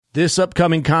This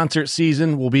upcoming concert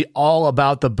season will be all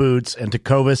about the boots, and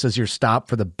Tecovas is your stop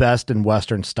for the best in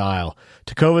Western style.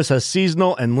 Tecovas has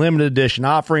seasonal and limited edition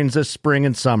offerings this spring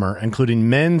and summer, including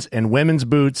men's and women's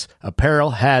boots,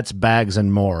 apparel, hats, bags,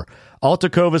 and more. All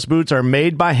Tecovas boots are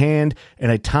made by hand in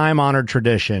a time-honored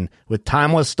tradition with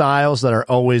timeless styles that are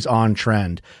always on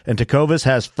trend. And Tecovas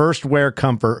has first wear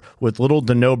comfort with little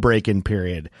to no break-in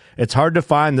period. It's hard to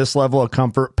find this level of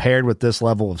comfort paired with this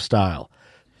level of style.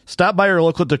 Stop by your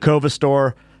local Tecovas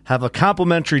store, have a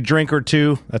complimentary drink or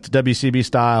two, that's WCB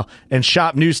style, and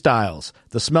shop new styles.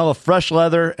 The smell of fresh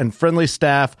leather and friendly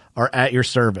staff are at your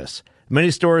service. Many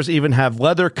stores even have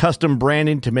leather custom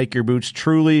branding to make your boots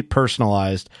truly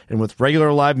personalized. And with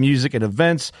regular live music and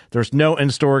events, there's no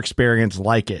in-store experience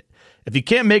like it. If you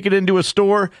can't make it into a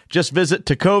store, just visit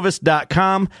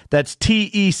tecovas.com. That's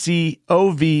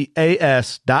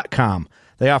TECOVAS.com.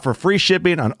 They offer free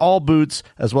shipping on all boots,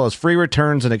 as well as free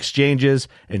returns and exchanges,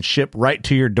 and ship right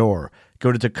to your door.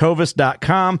 Go to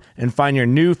tecovas.com and find your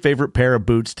new favorite pair of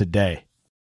boots today.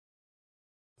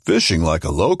 Fishing like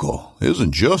a local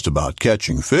isn't just about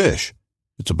catching fish.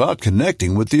 It's about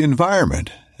connecting with the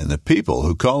environment and the people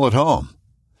who call it home.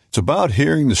 It's about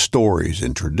hearing the stories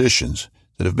and traditions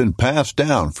that have been passed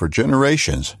down for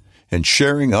generations and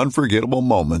sharing unforgettable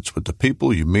moments with the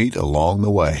people you meet along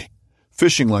the way.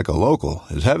 Fishing like a local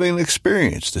is having an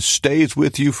experience that stays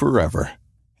with you forever.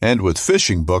 And with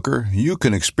Fishing Booker, you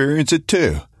can experience it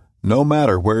too, no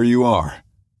matter where you are.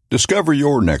 Discover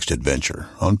your next adventure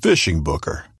on Fishing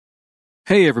Booker.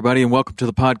 Hey, everybody, and welcome to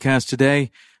the podcast today. I'm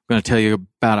going to tell you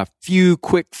about a few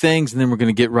quick things, and then we're going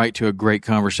to get right to a great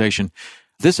conversation.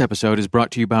 This episode is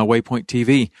brought to you by Waypoint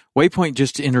TV. Waypoint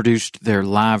just introduced their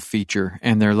live feature,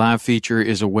 and their live feature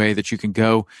is a way that you can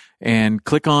go and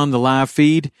click on the live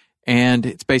feed, and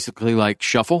it's basically like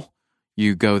Shuffle.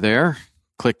 You go there,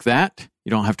 click that. You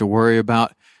don't have to worry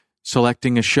about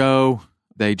selecting a show.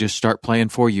 They just start playing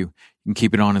for you. You can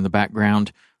keep it on in the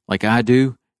background like I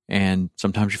do, and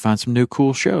sometimes you find some new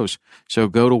cool shows. So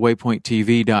go to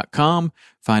waypointtv.com,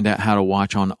 find out how to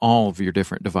watch on all of your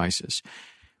different devices.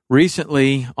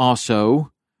 Recently,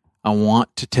 also, I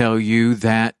want to tell you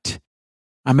that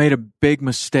I made a big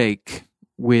mistake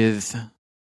with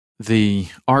the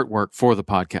artwork for the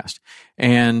podcast.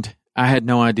 And I had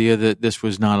no idea that this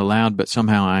was not allowed, but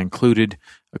somehow I included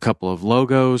a couple of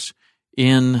logos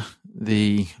in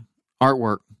the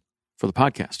artwork for the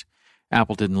podcast.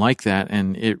 Apple didn't like that,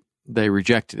 and they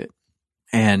rejected it.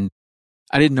 And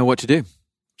I didn't know what to do.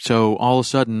 So all of a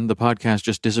sudden, the podcast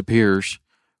just disappears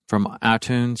from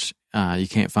iTunes. You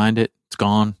can't find it. It's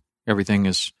gone. Everything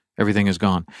is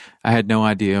gone. I had no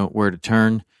idea where to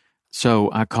turn. So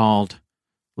I called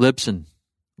Libsyn.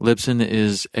 Libsyn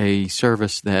is a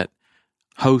service that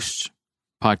hosts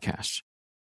podcasts.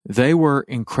 They were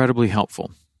incredibly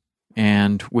helpful.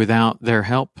 And without their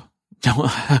help,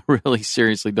 I really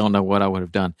seriously don't know what I would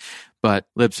have done. But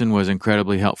Libsyn was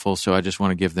incredibly helpful, so I just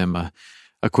want to give them a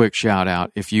quick shout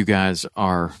out. If you guys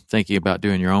are thinking about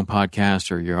doing your own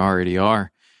podcast, or you already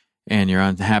are, and you're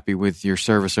unhappy with your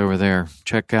service over there,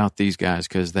 check out these guys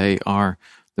because they are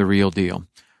the real deal.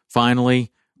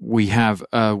 Finally, we have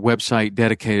a website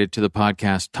dedicated to the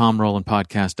podcast,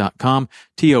 TomRowlandPodcast.com,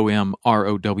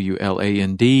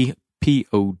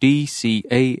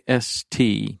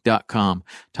 TomRowlandPodcast.com,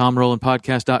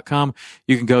 TomRowlandPodcast.com.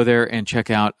 You can go there and check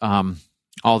out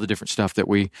all the different stuff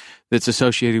that's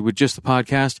associated with just the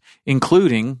podcast,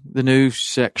 including the new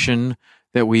section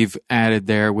that we've added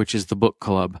there, which is the book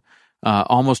club.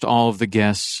 Almost all of the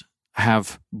guests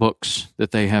have books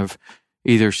that they have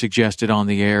either suggested on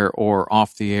the air or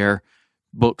off the air,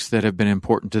 books that have been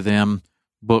important to them,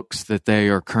 books that they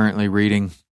are currently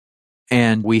reading.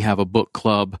 And we have a book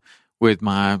club with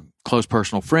my close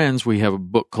personal friends. We have a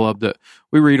book club that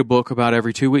we read a book about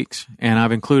every 2 weeks. And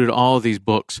I've included all of these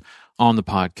books on the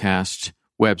podcast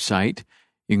website.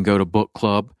 You can go to book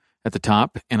club at the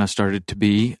top, and I started to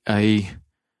be an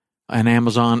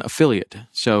Amazon affiliate.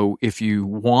 So if you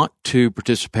want to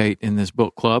participate in this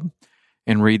book club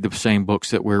and read the same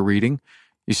books that we're reading,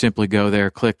 you simply go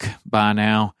there, click buy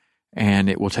now, and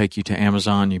it will take you to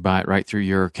Amazon. You buy it right through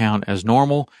your account as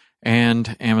normal,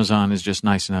 and Amazon is just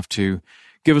nice enough to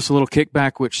give us a little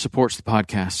kickback, which supports the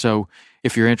podcast. So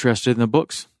if you're interested in the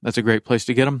books, that's a great place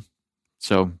to get them.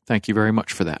 So thank you very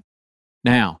much for that.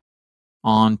 Now,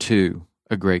 on to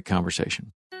a great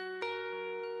conversation.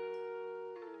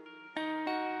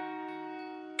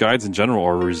 Guides in general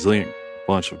are a resilient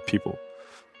bunch of people.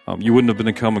 You wouldn't have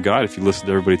become a guide if you listened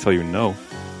to everybody tell you no.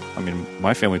 I mean,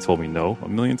 my family told me no a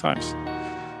million times.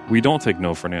 We don't take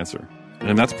no for an answer.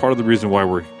 And that's part of the reason why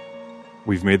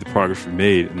we've made the progress we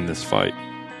made in this fight.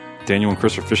 Daniel and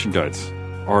Chris are fishing guides.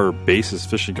 Our base is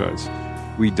fishing guides.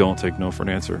 We don't take no for an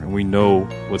answer, and we know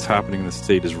what's happening in the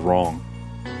state is wrong.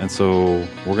 And so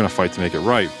we're going to fight to make it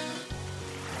right.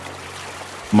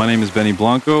 My name is Benny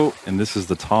Blanco, and this is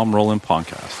the Tom Rowland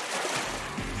Podcast.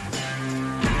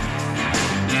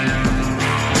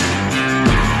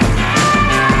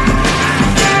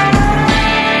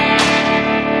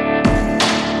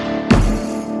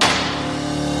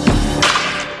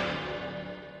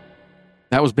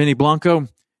 That was Benny Blanco.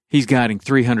 He's guiding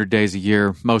 300 days a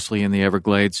year, mostly in the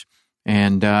Everglades,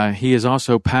 and he is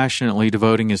also passionately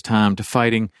devoting his time to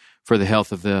fighting for the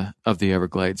health of the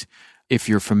Everglades. If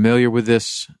you're familiar with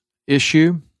this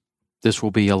issue, this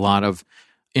will be a lot of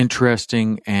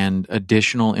interesting and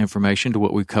additional information to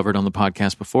what we've covered on the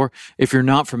podcast before. If you're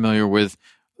not familiar with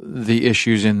the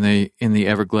issues in the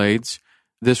Everglades,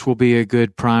 this will be a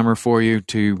good primer for you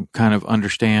to kind of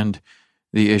understand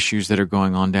the issues that are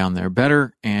going on down there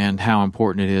better and how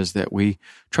important it is that we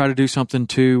try to do something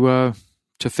to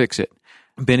fix it.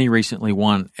 Benny recently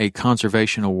won a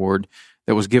conservation award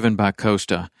that was given by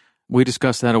Costa. We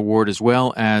discussed that award as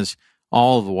well as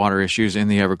all of the water issues in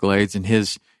the Everglades and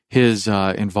his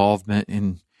involvement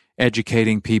in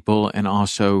educating people and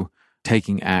also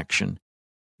taking action.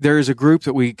 There is a group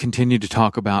that we continue to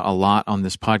talk about a lot on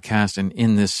this podcast and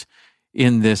in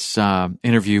this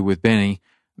interview with Benny,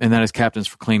 and that is Captains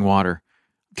for Clean Water.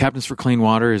 Captains for Clean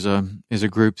Water is a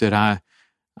group that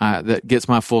that gets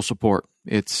my full support.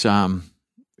 It's a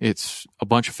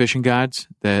bunch of fishing guides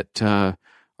that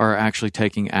are actually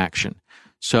taking action.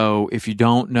 So if you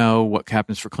don't know what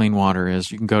Captains for Clean Water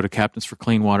is, you can go to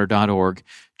captainsforcleanwater.org,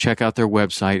 check out their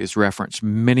website. It's referenced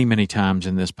many, many times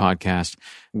in this podcast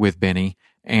with Benny,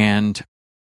 and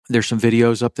there's some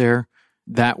videos up there.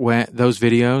 That way, those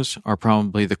videos are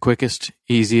probably the quickest,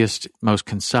 easiest, most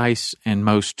concise, and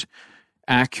most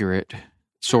accurate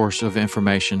source of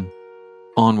information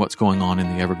on what's going on in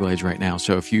the Everglades right now.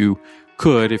 So if you're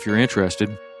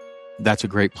interested, that's a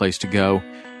great place to go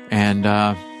and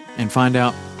find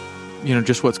out,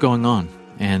 just what's going on.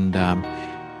 And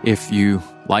if you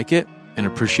like it and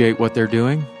appreciate what they're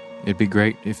doing, it'd be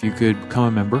great if you could become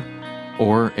a member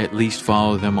or at least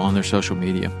follow them on their social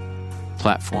media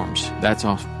platforms.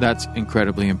 That's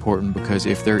incredibly important, because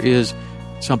if there is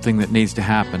something that needs to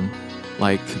happen,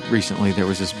 like recently there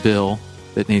was this bill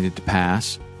that needed to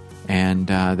pass, and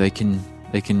they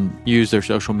can use their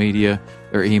social media,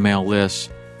 their email lists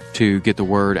to get the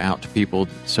word out to people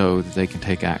so that they can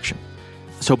take action.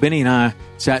 So Benny and I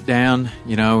sat down.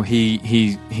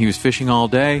 He was fishing all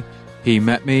day. He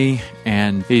met me,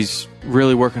 and he's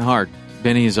really working hard.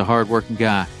 Benny is a hard-working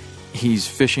guy. He's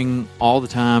fishing all the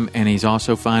time, and he's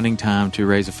also finding time to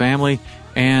raise a family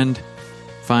and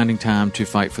finding time to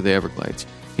fight for the Everglades.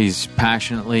 He's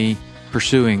passionately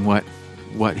pursuing what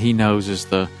he knows is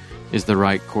the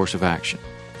right course of action.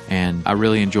 And I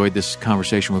really enjoyed this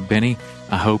conversation with Benny.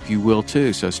 I hope you will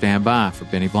too. So stand by for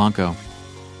Benny Blanco.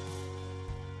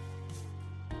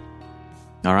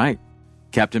 All right,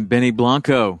 Captain Benny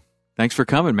Blanco, thanks for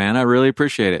coming, man. I really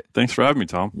appreciate it. Thanks for having me,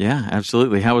 Tom. Yeah,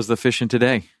 absolutely. How was the fishing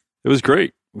today? It was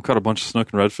great. We caught a bunch of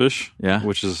snook and redfish, yeah,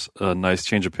 which is a nice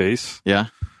change of pace. Yeah.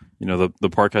 The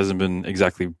park hasn't been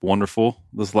exactly wonderful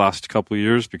this last couple of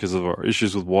years because of our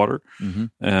issues with water. Mm-hmm.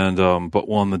 And but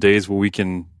on the days where we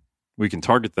can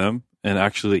target them and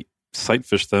actually sight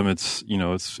fish them, it's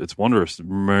wondrous. It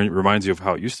reminds you of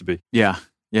how it used to be. Yeah.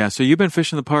 Yeah. So you've been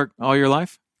fishing the park all your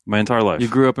life? My entire life. You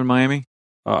grew up in Miami?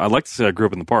 I'd like to say I grew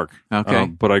up in the park. Okay.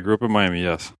 But I grew up in Miami,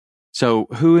 yes. So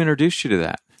who introduced you to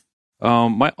that?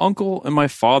 My uncle and my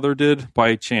father did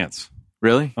by chance.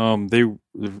 Really?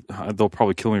 They'll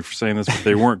probably kill me for saying this, but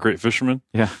they weren't great fishermen.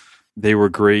 Yeah. They were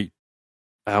great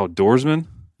outdoorsmen.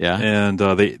 Yeah. And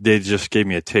they just gave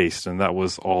me a taste, and that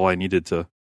was all I needed to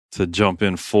jump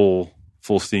in full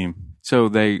steam. So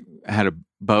they had a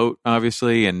boat,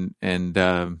 obviously, and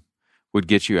would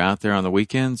get you out there on the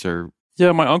weekends, or?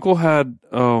 Yeah, my uncle had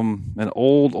an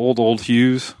old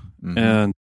Hughes, mm-hmm.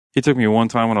 and he took me one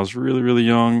time when I was really, really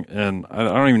young, and I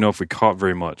don't even know if we caught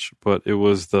very much, but it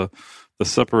was the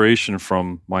separation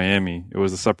from Miami. It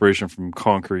was the separation from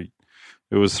concrete.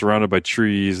 It was surrounded by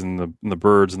trees and the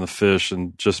birds and the fish,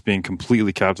 and just being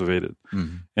completely captivated.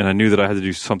 Mm-hmm. And I knew that I had to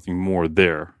do something more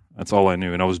there. That's all I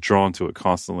knew, and I was drawn to it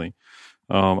constantly.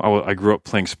 I grew up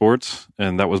playing sports,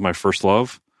 and that was my first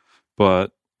love.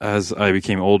 But as I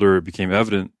became older, it became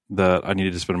evident that I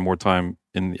needed to spend more time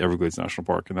in the Everglades National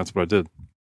Park, and that's what I did.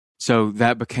 So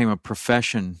that became a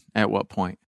profession at what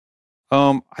point?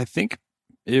 I think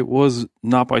it was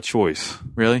not by choice.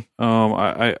 Really?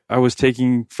 I was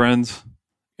taking friends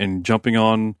and jumping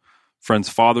on friends'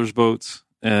 fathers' boats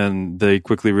and they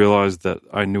quickly realized that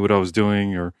I knew what I was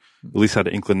doing, or at least had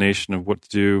an inclination of what to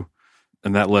do.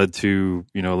 And that led to,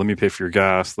 let me pay for your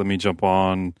gas, let me jump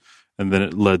on. And then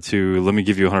it led to, let me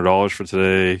give you $100 for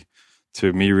today,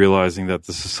 to me realizing that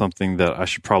this is something that I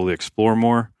should probably explore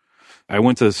more. I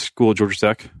went to school at Georgia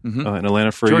Tech in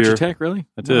Atlanta for a year. Georgia Tech, really?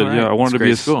 I did, yeah. I wanted to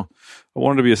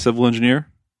be a civil engineer.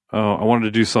 I wanted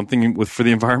to do something for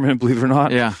the environment, believe it or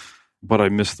not. Yeah. But I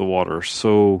missed the water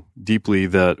so deeply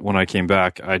that when I came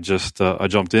back, I just I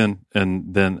jumped in,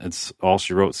 and then it's all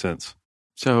she wrote since.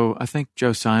 So I think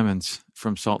Joe Simons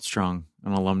from Salt Strong,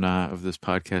 an alumni of this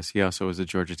podcast, he also was a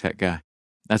Georgia Tech guy.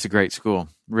 That's a great school,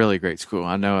 really great school.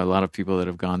 I know a lot of people that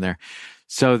have gone there.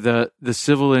 So the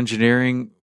civil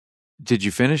engineering, did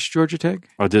you finish Georgia Tech?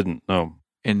 I didn't, no.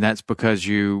 And that's because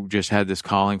you just had this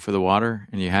calling for the water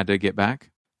and you had to get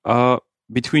back?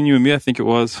 Between you and me, I think it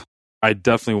was. I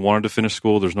definitely wanted to finish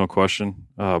school. There's no question.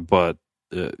 But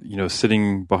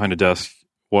sitting behind a desk,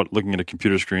 looking at a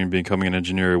computer screen, becoming an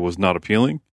engineer was not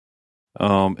appealing.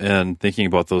 And thinking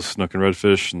about those snook and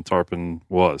redfish and tarpon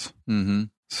was. Mm-hmm.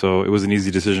 So it was an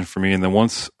easy decision for me. And then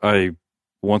once I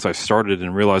started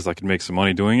and realized I could make some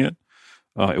money doing it,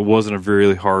 it wasn't a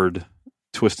very hard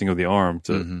twisting of the arm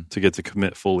to get to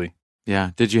commit fully.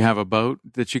 Yeah. Did you have a boat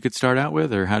that you could start out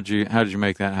with, or how did you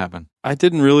make that happen? I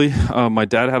didn't really. My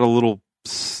dad had a little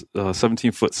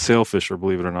 17-foot sailfisher,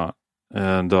 believe it or not,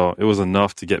 and it was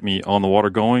enough to get me on the water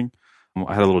going.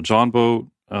 I had a little John boat,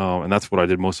 and that's what I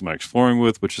did most of my exploring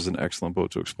with, which is an excellent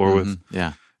boat to explore with.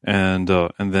 Yeah. And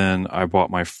then I bought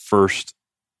my first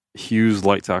Hughes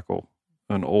light tackle,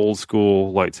 an old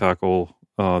school light tackle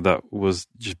that was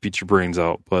just beat your brains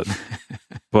out, but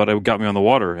it got me on the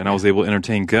water, and I was able to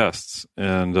entertain guests,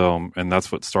 and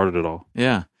that's what started it all.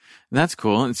 Yeah, that's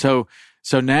cool. And so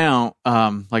now,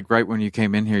 like right when you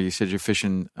came in here, you said you're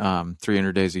fishing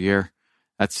 300 days a year.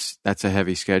 That's a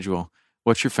heavy schedule.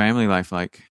 What's your family life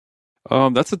like?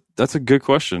 That's a good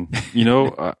question.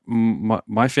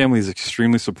 My family is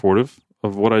extremely supportive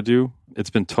of what I do. It's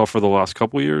been tough for the last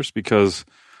couple of years because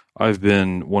I've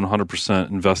been 100%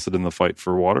 invested in the fight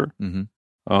for water,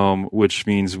 which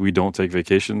means we don't take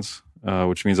vacations,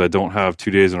 which means I don't have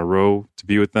 2 days in a row to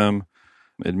be with them.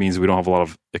 It means we don't have a lot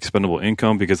of expendable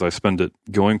income because I spend it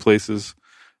going places.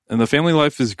 And the family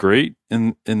life is great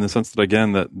in the sense that,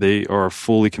 again, that they are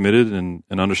fully committed and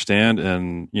understand,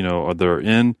 and, they're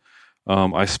in.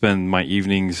 I spend my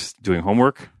evenings doing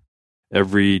homework.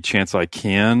 Every chance I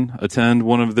can attend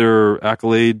one of their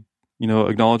accolade,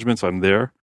 acknowledgments, I'm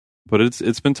there. But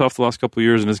it's been tough the last couple of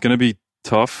years, and it's going to be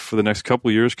tough for the next couple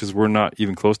of years because we're not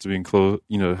even close to being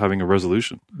having a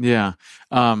resolution. Yeah.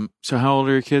 So how old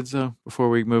are your kids, though, before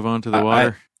we move on to the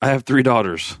water? I have 3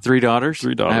 daughters. 3 daughters?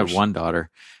 3 daughters. I have 1 daughter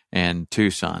and 2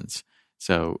 sons.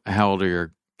 So how old are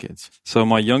your kids? So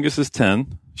my youngest is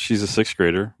 10. She's a 6th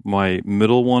grader. My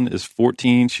middle one is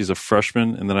 14. She's a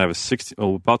freshman. And then I have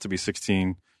about to be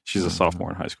 16. She's a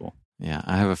sophomore in high school. Yeah.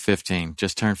 I have a 15,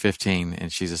 just turned 15,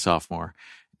 and she's a sophomore.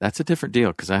 That's a different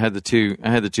deal because I had the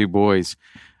two boys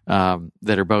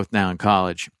that are both now in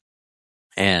college,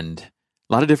 and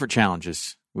a lot of different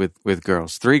challenges with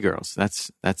girls. 3 girls.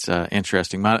 That's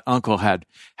interesting. My uncle had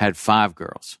 5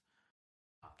 girls.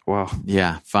 Wow.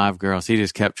 Yeah, 5 girls. He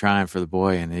just kept trying for the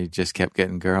boy, and he just kept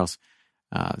getting girls.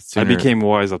 I became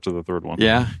wise after the 3rd one.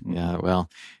 Yeah, yeah. Well,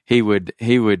 he would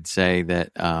say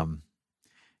that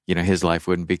his life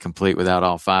wouldn't be complete without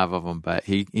all 5 of them, but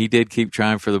he did keep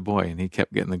trying for the boy, and he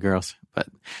kept getting the girls. But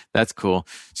that's cool.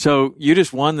 So you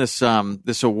just won this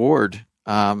award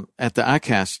at the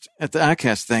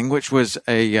ICAST thing, which was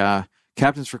a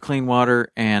Captains for Clean Water,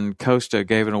 and Costa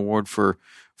gave an award for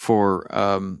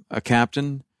a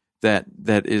captain that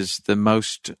is the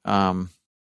most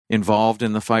involved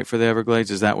in the fight for the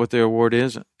Everglades. Is that what the award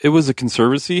is? It was a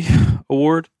conservancy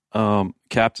award.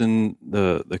 Captain,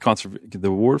 the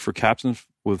award for captain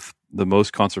with the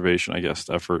most conservation, I guess,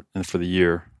 effort for the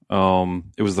year.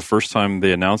 It was the first time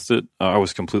they announced it. I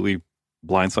was completely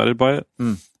blindsided by it.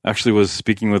 Actually was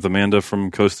speaking with Amanda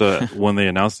from Costa when they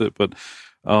announced it, but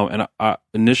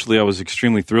initially I was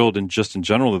extremely thrilled, and just in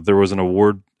general, that there was an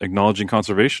award acknowledging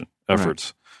conservation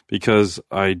efforts, because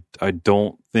I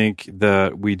don't think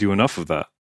that we do enough of that.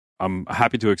 I'm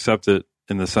happy to accept it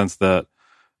in the sense that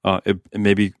it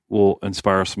maybe will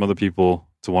inspire some other people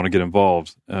to want to get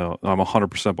involved. I'm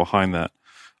 100% behind that.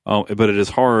 But it is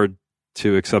hard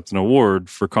to accept an award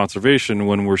for conservation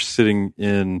when we're sitting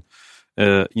in,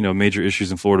 major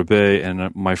issues in Florida Bay,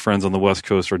 and my friends on the West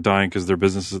Coast are dying because their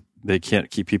businesses, they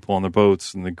can't keep people on their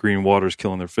boats, and the green water is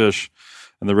killing their fish,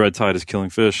 and the red tide is killing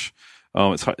fish.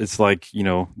 It's like,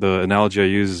 the analogy I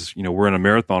use is, we're in a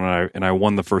marathon and I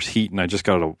won the first heat and I just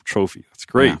got a trophy. That's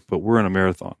great, but we're in a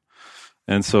marathon.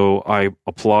 And so I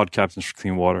applaud Captains for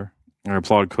Clean Water. And I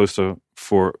applaud Costa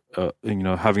for,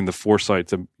 having the foresight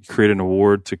to create an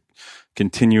award to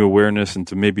continue awareness and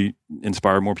to maybe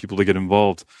inspire more people to get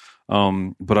involved.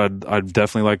 But I'd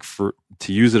definitely like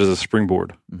to use it as a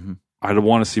springboard. Mm-hmm. I'd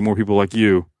want to see more people like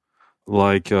you,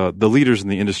 like the leaders in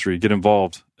the industry, get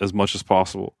involved as much as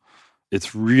possible.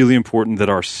 It's really important that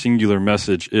our singular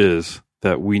message is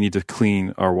that we need to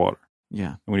clean our water.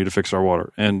 Yeah, we need to fix our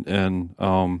water. And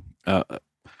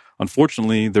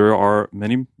unfortunately, there are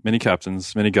many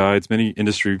captains, many guides, many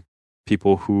industry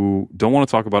people who don't want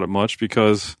to talk about it much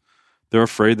because they're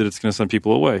afraid that it's going to send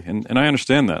people away. And I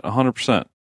understand that 100%.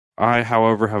 I,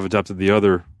 however, have adapted the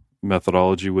other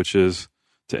methodology, which is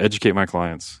to educate my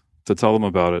clients, to tell them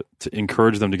about it, to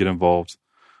encourage them to get involved,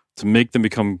 to make them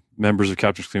become members of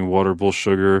Captains Clean Water, Bull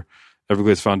Sugar,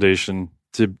 Everglades Foundation,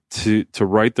 to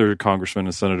write their congressmen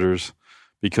and senators,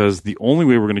 because the only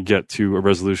way we're going to get to a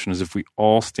resolution is if we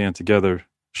all stand together,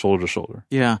 shoulder to shoulder.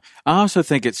 Yeah. I also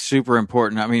think it's super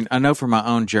important. I mean, I know from my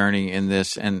own journey in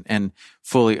this and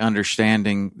fully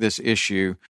understanding this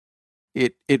issue,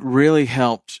 it really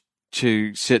helped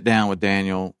to sit down with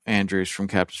Daniel Andrews from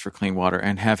Captains for Clean Water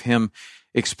and have him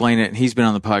explain it. And he's been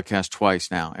on the podcast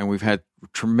twice now, and we've had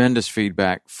tremendous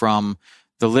feedback from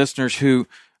the listeners who,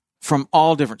 from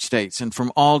all different states and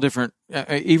from all different,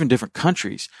 even different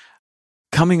countries,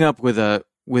 coming up with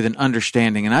an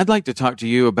understanding. And I'd like to talk to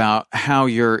you about how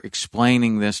you're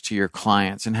explaining this to your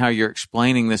clients and how you're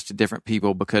explaining this to different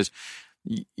people, because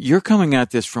you're coming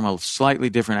at this from a slightly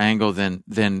different angle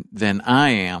than I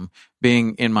am,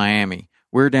 being in Miami.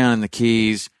 We're down in the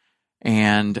Keys.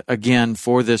 And again,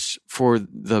 for the sake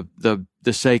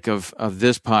of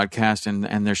this podcast,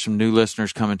 and there's some new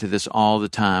listeners coming to this all the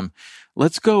time,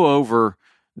 let's go over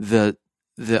the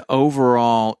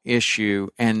overall issue,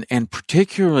 and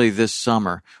particularly this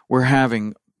summer, we're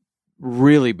having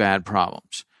really bad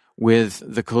problems with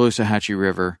the Caloosahatchee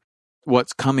River,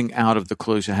 what's coming out of the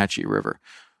Caloosahatchee River.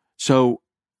 So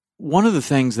one of the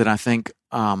things that I think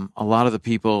a lot of the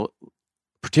people,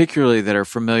 particularly that are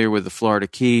familiar with the Florida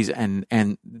Keys, and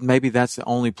maybe that's the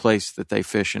only place that they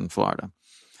fish in Florida,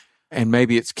 and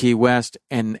maybe it's Key West,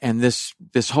 and this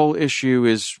whole issue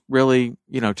is really,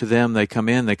 to them, they come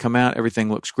in, they come out, everything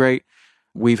looks great.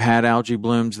 We've had algae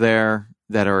blooms there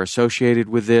that are associated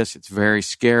with this. It's very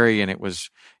scary, and it was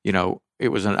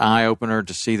an eye opener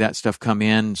to see that stuff come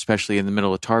in, especially in the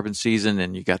middle of tarpon season,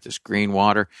 and you got this green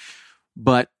water.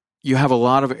 But you have a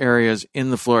lot of areas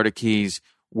in the Florida Keys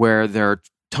where there are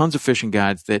tons of fishing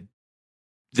guides that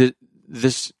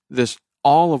this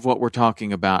all of what we're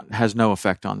talking about has no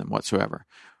effect on them whatsoever,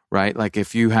 right? Like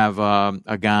if you have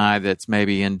a guy that's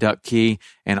maybe in Duck Key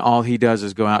and all he does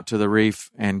is go out to the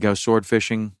reef and go sword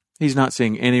fishing, he's not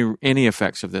seeing any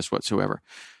effects of this whatsoever.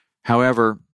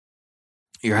 However,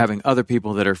 you're having other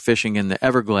people that are fishing in the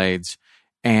Everglades,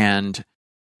 and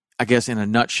I guess in a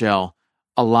nutshell,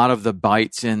 a lot of the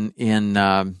bites in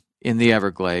the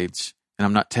Everglades, and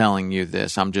I'm not telling you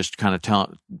this, I'm just kind of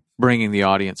bringing the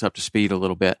audience up to speed a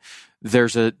little bit.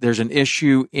 There's an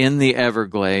issue in the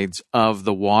Everglades of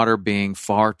the water being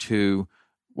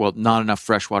not enough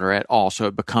fresh water at all, so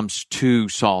it becomes too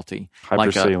salty.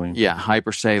 Hypersaline.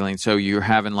 Hypersaline. So you're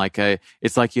having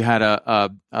it's like you had a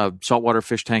saltwater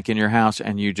fish tank in your house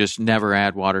and you just never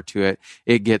add water to it.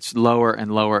 It gets lower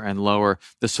and lower and lower.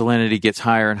 The salinity gets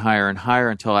higher and higher and higher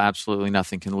until absolutely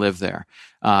nothing can live there.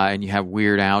 And you have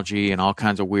weird algae and all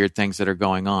kinds of weird things that are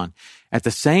going on. At the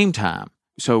same time,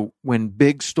 so when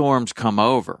big storms come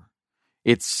over,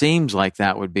 it seems like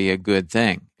that would be a good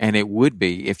thing, and it would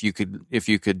be if you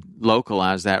could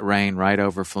localize that rain right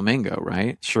over Flamingo,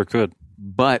 right? Sure could.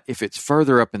 But if it's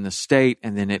further up in the state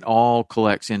and then it all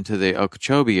collects into the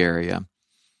Okeechobee area,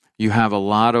 you have a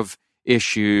lot of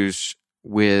issues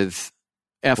with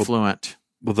effluent.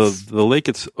 Well, the lake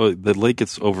gets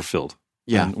overfilled.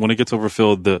 Yeah. And when it gets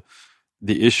overfilled, the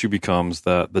issue becomes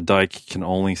that the dike can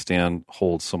only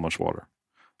hold so much water,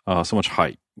 so much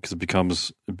height, because it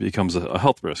becomes a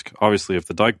health risk. Obviously, if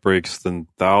the dike breaks, then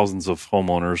thousands of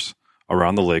homeowners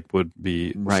around the lake would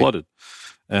be flooded,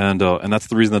 and that's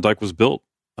the reason the dike was built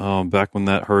back when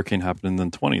that hurricane happened in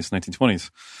the 1920s.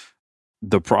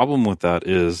 The problem with that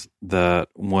is that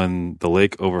when the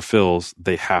lake overfills,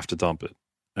 they have to dump it,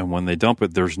 and when they dump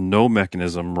it, there's no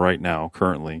mechanism right now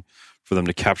currently for them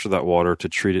to capture that water, to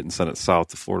treat it and send it south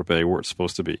to Florida Bay where it's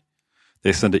supposed to be.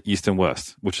 They send it east and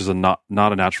west, which is not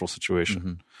a natural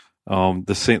situation. Mm-hmm.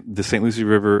 The St. Lucie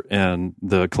River and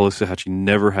the Caloosahatchee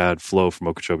never had flow from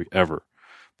Okeechobee ever,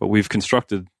 but we've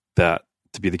constructed that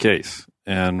to be the case.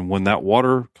 And when that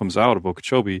water comes out of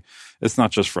Okeechobee, it's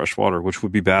not just fresh water, which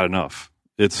would be bad enough.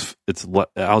 It's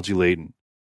algae laden.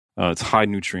 It's high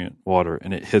nutrient water,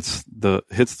 and it hits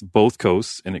both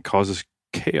coasts, and it causes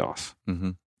chaos.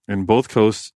 Mm-hmm. In both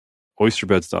coasts, oyster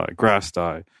beds die, grass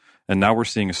die, and now we're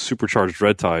seeing a supercharged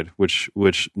red tide, which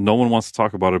no one wants to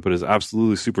talk about it, but is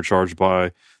absolutely supercharged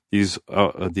by these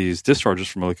discharges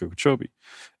from Lake Okeechobee.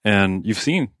 And you've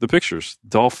seen the pictures,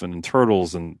 dolphin and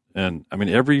turtles, and I mean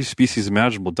every species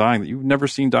imaginable dying that you've never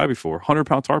seen die before.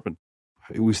 100-pound tarpon.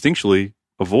 We instinctually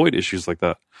avoid issues like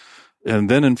that. And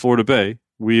then in Florida Bay,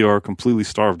 we are completely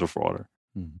starved of water.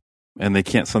 Mm-hmm. And they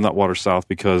can't send that water south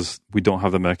because we don't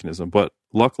have the mechanism. But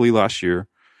luckily last year,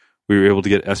 we were able to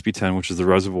get SB10, which is the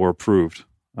reservoir approved,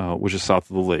 which is south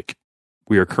of the lake.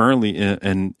 We are currently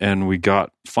in, and we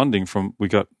got funding we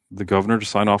got the governor to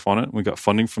sign off on it. And we got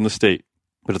funding from the state,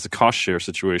 but it's a cost share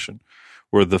situation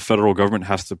where the federal government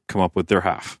has to come up with their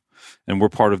half. And we're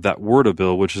part of that WRDA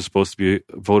bill, which is supposed to be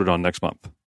voted on next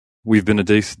month. We've been to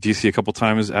DC a couple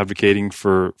times advocating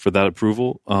for that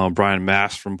approval. Brian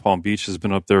Mass from Palm Beach has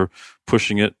been up there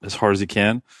pushing it as hard as he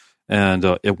can. And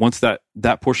once that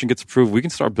portion gets approved, we can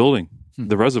start building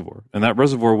the reservoir. And that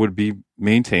reservoir would be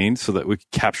maintained so that we can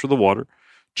capture the water,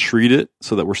 treat it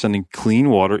so that we're sending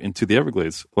clean water into the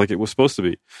Everglades like it was supposed to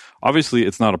be. Obviously,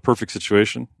 it's not a perfect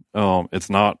situation. It's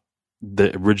not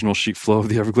the original sheet flow of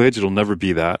the Everglades. It'll never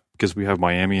be that because we have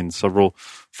Miami and several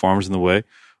farms in the way.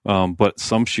 But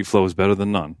some sheet flow is better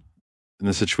than none. In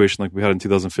a situation like we had in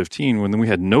 2015, when then we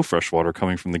had no fresh water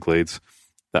coming from the glades,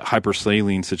 that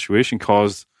hypersaline situation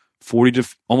caused 40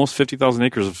 to almost 50,000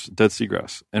 acres of dead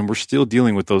seagrass. And we're still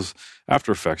dealing with those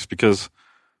after effects because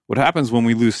what happens when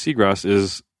we lose seagrass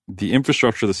is the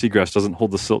infrastructure of the seagrass doesn't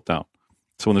hold the silt down.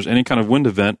 So when there's any kind of wind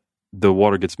event, the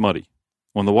water gets muddy.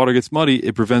 When the water gets muddy,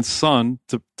 it prevents sun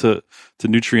to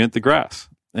nutrient the grass.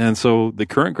 And so the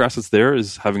current grass that's there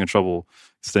is having trouble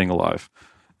staying alive.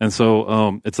 And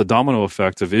so it's a domino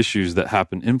effect of issues that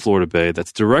happen in Florida Bay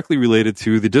that's directly related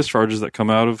to the discharges that come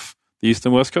out of the East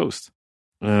and West Coast.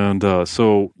 And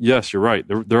so, yes, you're right.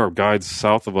 There are guides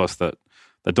south of us that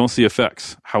don't see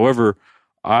effects. However,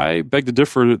 I beg to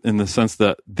differ in the sense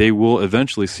that they will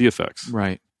eventually see effects.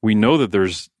 Right. We know that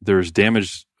there's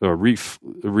damaged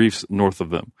reefs north of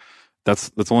them.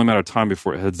 That's only a matter of time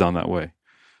before it heads down that way.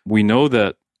 We know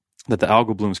that the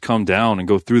algal blooms come down and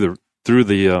go through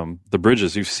the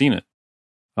bridges. You've seen it.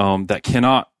 That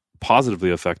cannot positively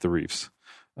affect the reefs.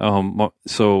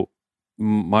 So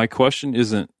my question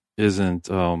isn't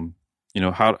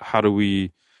how do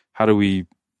we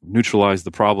neutralize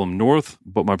the problem north?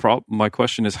 But my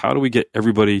question is, how do we get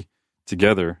everybody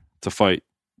together to fight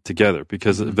together?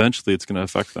 Because eventually it's going to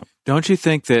affect them. Don't you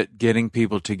think that getting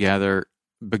people together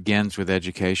begins with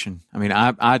education? I mean,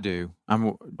 I do.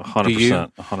 I'm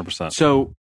 100%. 100%.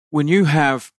 So when you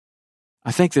have,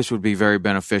 I think this would be very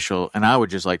beneficial, and I would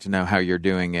just like to know how you're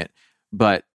doing it.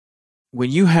 But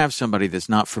when you have somebody that's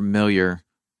not familiar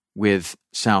with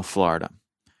South Florida,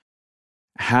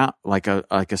 how, like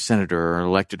a senator or an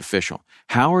elected official,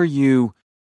 how are you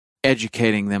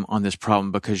educating them on this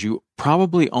problem? Because you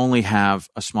probably only have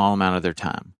a small amount of their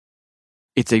time.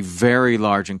 It's a very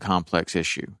large and complex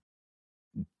issue.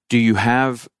 Do you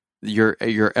have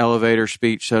your elevator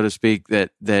speech, so to speak,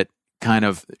 that kind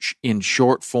of in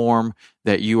short form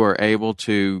that you are able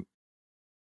to?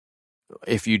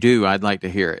 If you do, I'd like to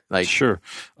hear it. Like, sure.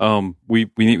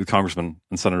 We meet with congressmen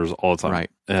and senators all the time, right?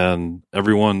 And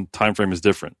everyone time frame is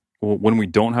different. When we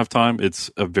don't have time,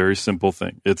 it's a very simple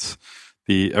thing. It's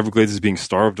the Everglades is being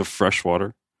starved of fresh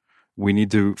water. We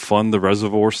need to fund the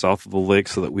reservoir south of the lake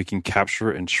so that we can capture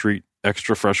and treat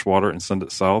extra fresh water and send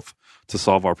it south to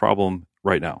solve our problem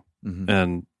right now. Mm-hmm.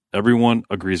 And everyone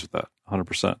agrees with that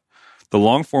 100%. The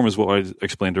long form is what I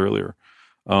explained earlier.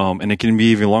 And it can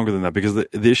be even longer than that because the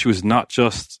issue is not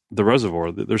just the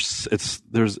reservoir.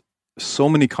 There's so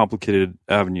many complicated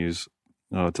avenues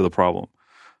to the problem.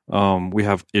 We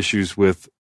have issues with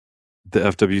the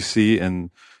FWC and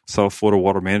South Florida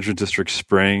Water Management District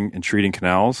spraying and treating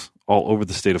canals all over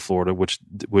the state of Florida, which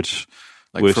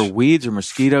for weeds or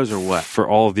mosquitoes or what? For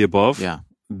all of the above. Yeah.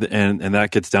 And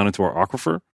that gets down into our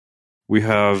aquifer. We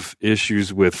have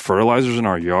issues with fertilizers in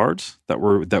our yards that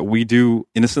we do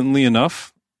innocently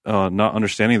enough, not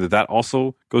understanding that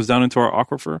also goes down into our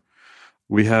aquifer.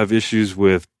 We have issues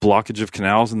with blockage of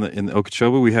canals in the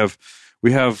Okeechobee. We have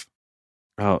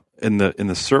in the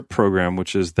SERP program,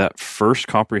 which is that first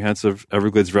comprehensive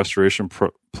Everglades restoration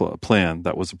plan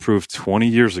that was approved 20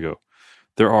 years ago.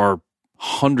 There are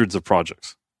hundreds of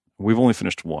projects. We've only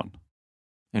finished one.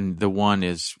 And the one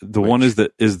is one is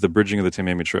the bridging of the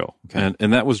Tamiami Trail, Okay.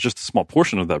 and that was just a small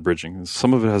portion of that bridging.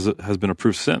 Some of it has been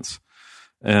approved since,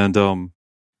 and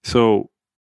so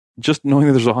just knowing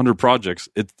that there's 100 projects,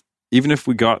 even if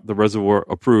we got the reservoir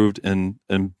approved and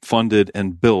funded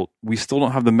and built, we still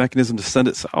don't have the mechanism to send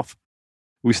it south.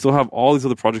 We still have all these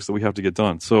other projects that we have to get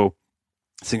done. So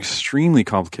it's an extremely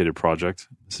complicated project.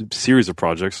 It's a series of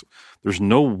projects. There's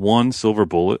no one silver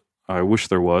bullet. I wish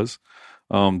there was.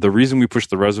 The reason we push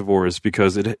the reservoir is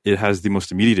because it has the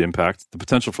most immediate impact, the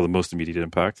potential for the most immediate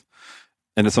impact,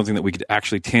 and it's something that we could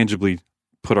actually tangibly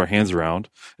put our hands around.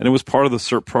 And it was part of the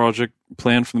SERP project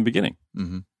plan from the beginning.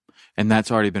 Mm-hmm. And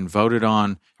that's already been voted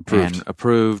on,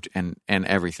 approved, and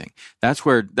everything. That's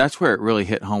where it really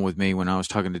hit home with me when I was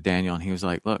talking to Daniel, and he was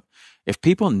like, "Look, if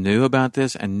people knew about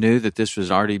this and knew that this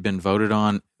was already been voted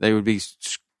on, they would be,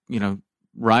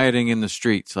 rioting in the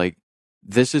streets. Like,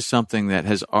 this is something that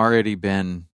has already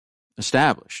been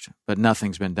established, but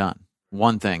nothing's been done.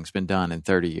 One thing's been done in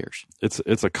 30 years.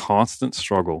 It's a constant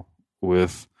struggle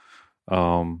with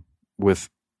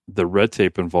the red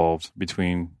tape involved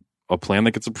between a plan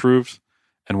that gets approved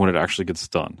and when it actually gets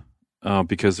done,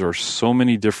 because there are so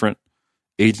many different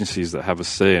agencies that have a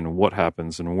say in what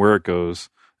happens and where it goes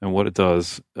and what it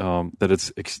does,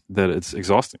 that it's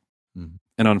exhausting. Mm-hmm.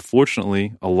 And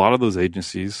unfortunately, a lot of those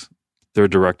agencies, their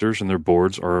directors and their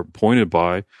boards are appointed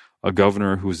by a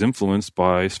governor who's influenced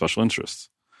by special interests.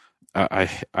 I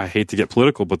hate to get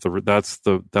political, but that's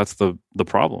the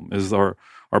problem. Is our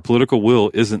political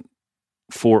will isn't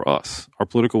for us. Our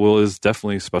political will is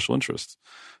definitely special interests,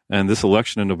 and this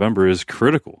election in November is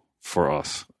critical for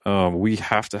us. We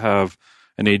have to have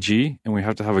an AG and we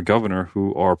have to have a governor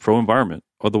who are pro-environment.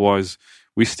 Otherwise,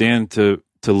 we stand to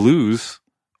lose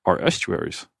our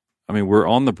estuaries. I mean, we're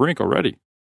on the brink already.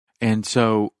 And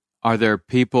so, are there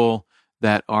people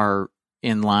that are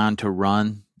in line to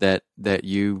run that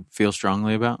you feel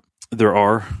strongly about? There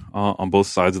are on both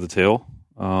sides of the tail.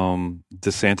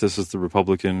 DeSantis is the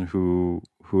Republican who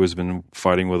has been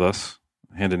fighting with us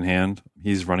hand in hand.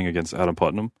 He's running against Adam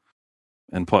Putnam,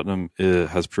 and Putnam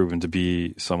has proven to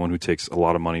be someone who takes a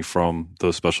lot of money from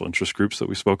those special interest groups that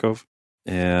we spoke of.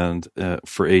 And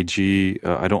for AG,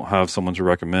 I don't have someone to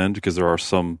recommend because there are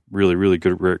some really, really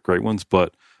good, great ones,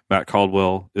 but Matt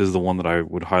Caldwell is the one that I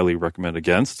would highly recommend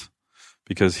against,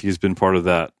 because he's been part of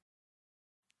that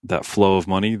flow of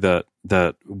money that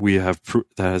we have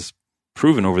that has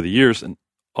proven over the years and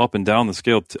up and down the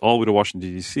scale all the way to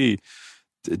Washington D.C.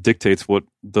 dictates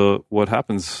what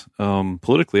happens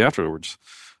politically afterwards.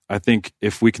 I think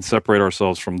if we can separate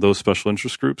ourselves from those special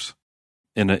interest groups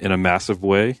in a massive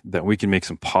way, that we can make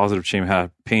some positive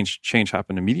change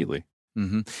happen immediately.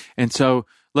 Mm-hmm. And so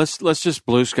let's just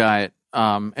blue sky it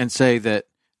and say that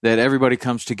everybody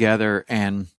comes together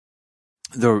and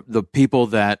the people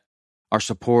that are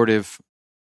supportive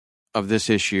of this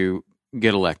issue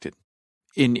get elected.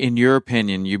 In your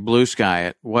opinion, you blue sky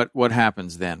it. What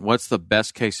happens then? What's the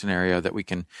best case scenario that we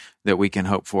can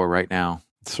hope for right now?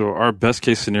 So our best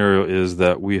case scenario is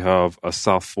that we have a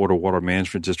South Florida Water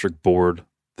Management District board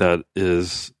that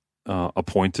is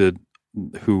appointed,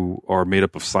 who are made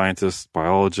up of scientists,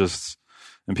 biologists,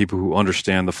 and people who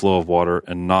understand the flow of water,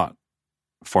 and not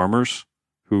farmers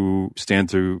who stand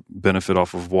to benefit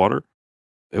off of water.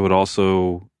 It would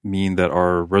also mean that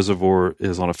our reservoir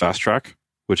is on a fast track,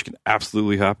 which can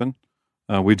absolutely happen.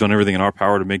 We've done everything in our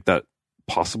power to make that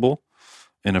possible.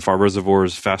 And if our reservoir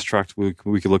is fast tracked, we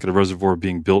could look at a reservoir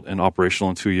being built and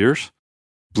operational in 2 years.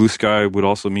 Blue sky would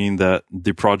also mean that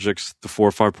the 4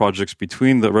 or 5 projects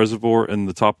between the reservoir and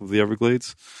the top of the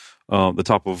Everglades, the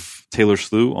top of Taylor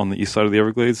Slough on the east side of the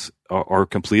Everglades, are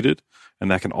completed,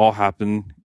 and that can all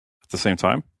happen at the same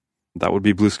time. That would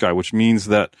be blue sky, which means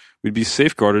that we'd be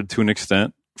safeguarded to an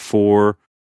extent for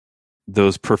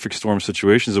those perfect storm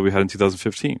situations that we had in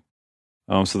 2015.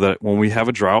 So that when we have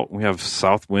a drought, we have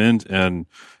south wind and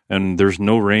there's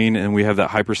no rain, and we have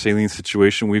that hypersaline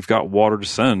situation, we've got water to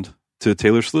send to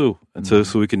Taylor Slough, and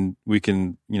so we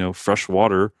can send fresh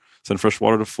water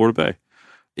to Florida Bay.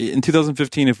 In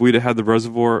 2015, if we'd have had the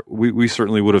reservoir, we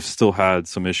certainly would have still had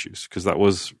some issues, because that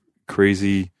was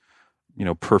crazy,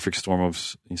 perfect storm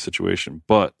of situation.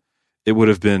 But it would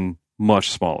have been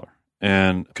much smaller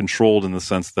and controlled in the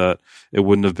sense that it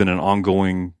wouldn't have been an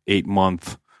ongoing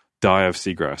 8-month die of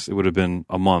seagrass. It would have been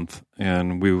a month,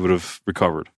 and we would have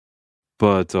recovered.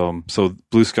 But so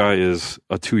blue sky is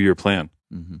a 2-year plan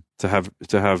to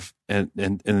have,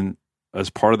 and as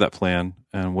part of that plan,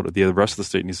 and what the rest of the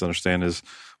state needs to understand is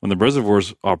when the reservoir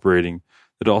is operating,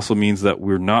 it also means that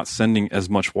we're not sending as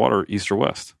much water east or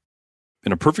west.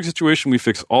 in a perfect situation, we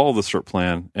fix all of the SERP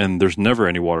plan, and there's never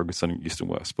any water sending east and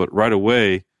west. But right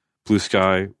away, blue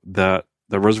sky, that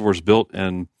reservoir is built,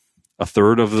 and a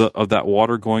third of that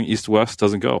water going east west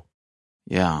doesn't go.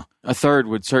 Yeah, a third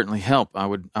would certainly help. I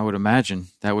would imagine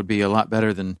that would be a lot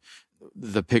better than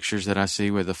the pictures that I see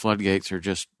where the floodgates are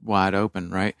just wide open,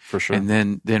 right? For sure. And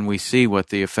then we see what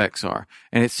the effects are,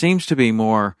 and it seems to be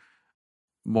more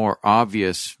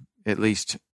obvious, at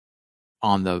least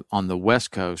on the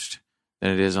West Coast, than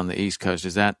it is on the East Coast.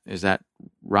 Is that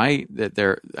right? That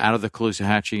they're out of the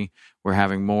Caloosahatchee, we're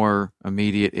having more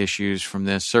immediate issues from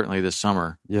this, certainly this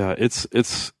summer. Yeah,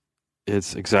 it's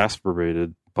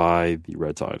exacerbated by the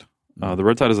red tide. The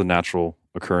red tide is a natural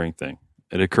occurring thing.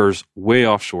 It occurs way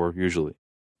offshore usually.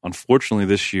 Unfortunately,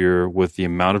 this year, with the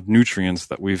amount of nutrients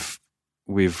that we've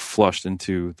flushed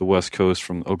into the West Coast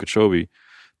from Okeechobee,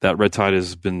 that red tide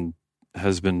has blown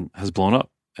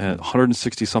up. And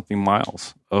 160 something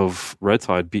miles of red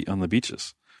tide beat on the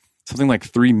beaches. Something like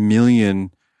 3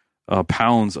 million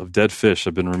pounds of dead fish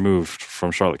have been removed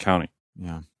from Charlotte County.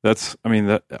 Yeah, I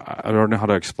don't know how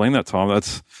to explain that, Tom.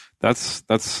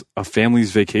 That's a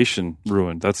family's vacation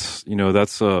ruined. That's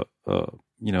a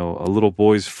little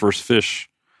boy's first fish.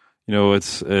 We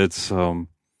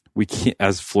can't,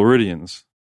 as Floridians,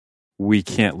 we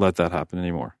can't let that happen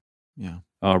anymore. Yeah.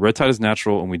 Red tide is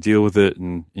natural, and we deal with it,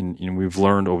 and we've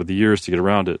learned over the years to get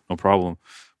around it, no problem.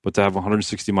 But to have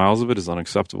 160 miles of it is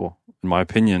unacceptable. In my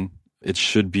opinion, it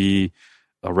should be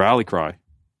a rally cry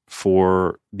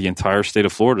for the entire state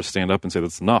of Florida to stand up and say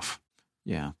that's enough.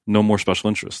 Yeah. No more special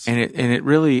interests. And it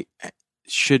really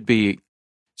should be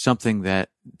something that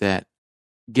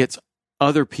gets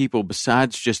other people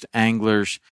besides just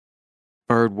anglers,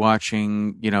 bird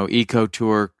watching, eco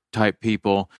tour type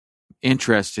people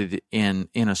interested in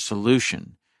a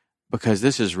solution, because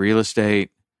this is real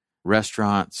estate,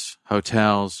 restaurants,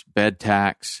 hotels, bed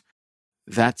tax.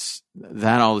 That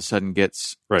all of a sudden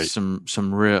gets some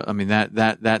real. I mean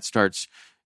that starts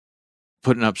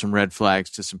putting up some red flags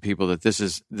to some people that this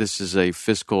is a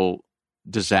fiscal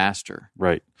disaster.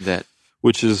 Right.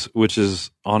 Which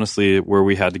is honestly where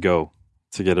we had to go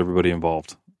to get everybody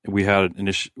involved. We had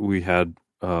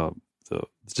the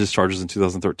discharges in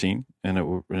 2013,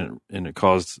 and it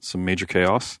caused some major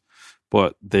chaos,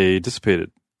 but they dissipated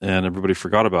and everybody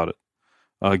forgot about it.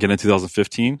 Again in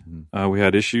 2015, we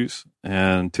had issues,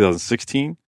 and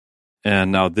 2016,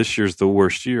 and now this year's the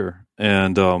worst year.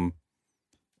 And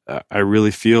I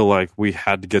really feel like we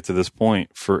had to get to this point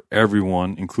for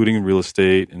everyone, including real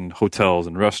estate and hotels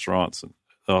and restaurants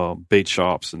and bait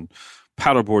shops and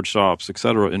paddleboard shops,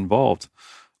 etc., involved.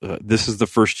 This is the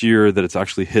first year that it's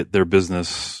actually hit their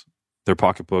business, their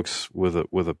pocketbooks with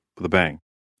a bang.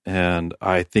 And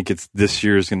I think this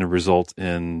year is going to result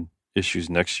in issues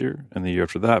next year and the year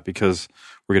after that, because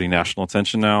we're getting national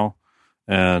attention now,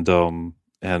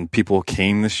 and people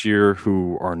came this year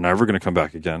who are never going to come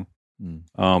back again.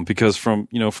 Because from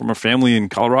a family in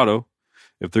Colorado,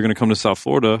 if they're going to come to South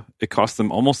Florida, it costs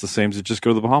them almost the same to just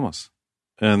go to the Bahamas,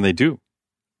 and they do.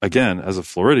 Again, as a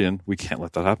Floridian, we can't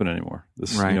let that happen anymore.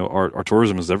 Right. Our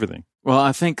tourism is everything. Well,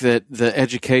 I think that the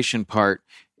education part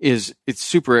it's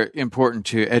super important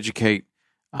to educate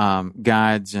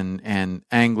guides and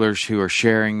anglers who are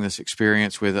sharing this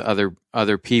experience with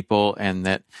other people, and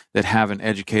that have an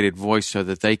educated voice, so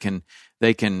that they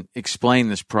can explain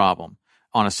this problem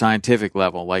on a scientific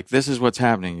level. Like, this is what's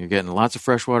happening. You're getting lots of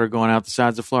fresh water going out the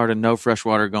sides of Florida, no fresh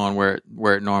water going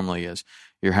where it normally is.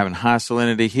 You're having high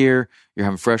salinity here. You're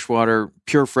having fresh water,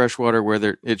 pure fresh water,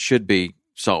 where it should be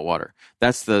salt water.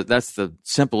 That's the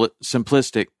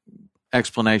simplistic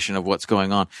explanation of what's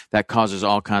going on. That causes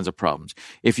all kinds of problems.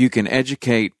 If you can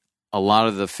educate a lot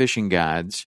of the fishing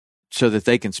guides so that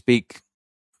they can speak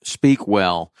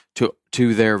well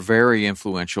to their very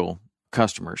influential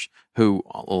customers, who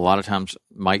a lot of times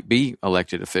might be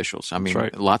elected officials. I mean,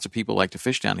 right. Lots of people like to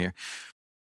fish down here.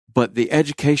 But the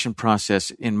education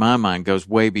process, in my mind, goes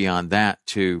way beyond that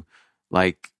to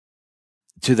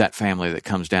that family that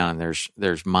comes down and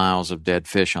there's miles of dead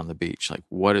fish on the beach. Like,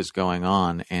 what is going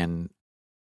on, and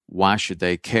why should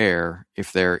they care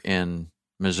if they're in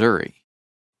Missouri?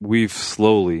 We've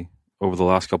slowly, over the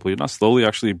last couple of years, not slowly,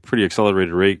 actually pretty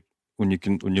accelerated rate, when you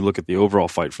look at the overall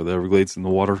fight for the Everglades and the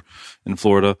water in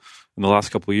Florida. In the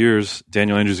last couple of years,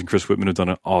 Daniel Andrews and Chris Whitman have done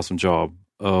an awesome job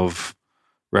of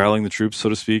rallying the troops, so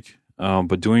to speak,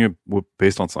 but doing it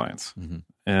based on science. Mm-hmm.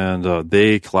 And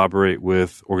they collaborate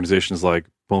with organizations like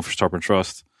Bonefish Tarpon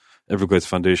Trust, Everglades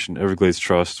Foundation, Everglades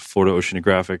Trust, Florida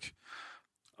Oceanographic,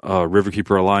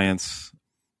 Riverkeeper Alliance,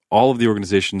 all of the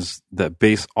organizations that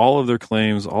base all of their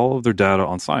claims, all of their data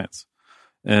on science.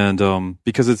 And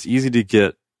because it's easy to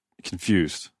get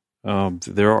confused.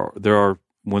 There are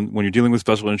when you're dealing with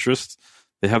special interests,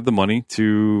 they have the money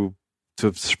to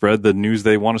spread the news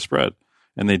they want to spread,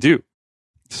 and they do.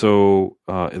 So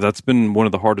that's been one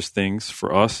of the hardest things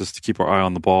for us, is to keep our eye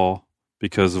on the ball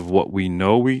because of what we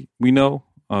know. We know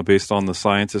based on the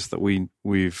scientists that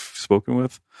we've spoken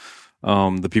with,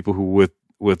 the people who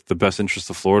with the best interests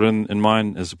of Florida in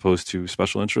mind, as opposed to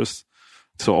special interests.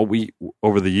 So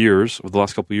over the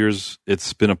last couple of years,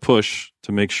 it's been a push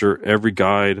to make sure every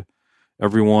guide,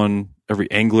 every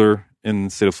angler in the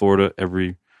state of Florida,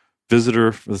 every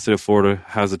visitor from the state of Florida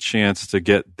has a chance to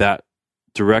get that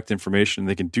direct information.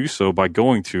 They can do so by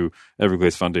going to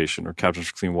Everglades Foundation or Captains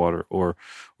for Clean Water or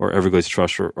Everglades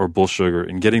Trust or Bull Sugar,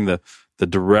 and getting the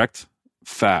direct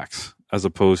facts, as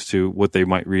opposed to what they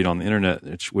might read on the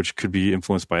internet, which could be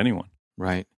influenced by anyone.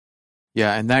 Right.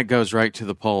 Yeah, and that goes right to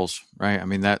the polls, right? I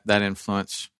mean, that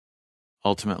influence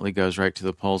ultimately goes right to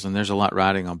the polls, and there's a lot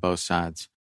riding on both sides.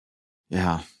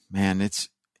 Yeah, man, it's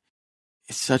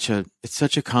such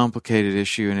a complicated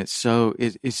issue, and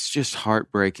it's just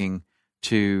heartbreaking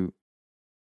to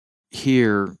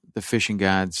hear the fishing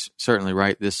guides, certainly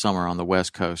right this summer on the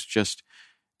West Coast, just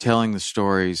telling the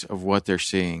stories of what they're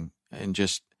seeing, and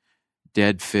just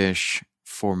dead fish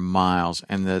for miles,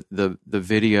 and the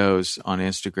videos on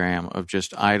Instagram of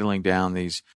just idling down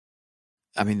these.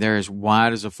 I mean, they're as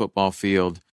wide as a football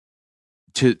field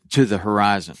to the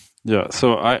horizon. Yeah,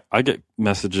 so I get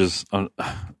messages on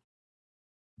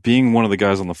being one of the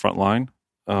guys on the front line.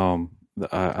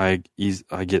 I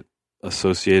get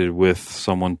associated with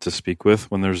someone to speak with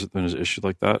when there's an issue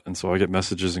like that, and so I get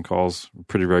messages and calls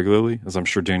pretty regularly, as I'm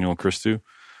sure Daniel and Chris do.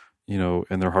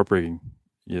 And they're heartbreaking.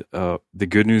 The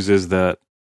good news is that,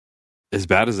 as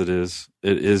bad as it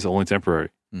is only temporary,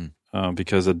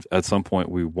 because at some point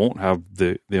we won't have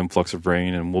the influx of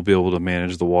rain, and we'll be able to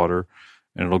manage the water,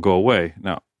 and it'll go away.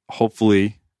 Now,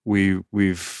 hopefully,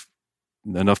 we've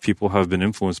enough people have been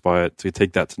influenced by it to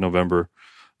take that to November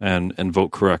and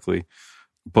vote correctly,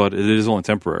 but it is only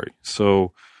temporary.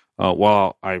 So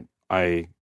while I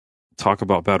talk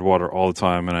about bad water all the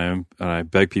time, and I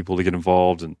beg people to get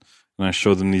involved, and I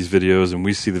show them these videos, and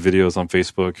we see the videos on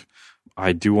Facebook,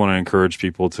 I do want to encourage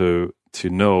people to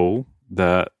know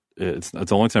that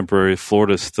it's only temporary.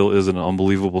 Florida still is an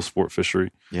unbelievable sport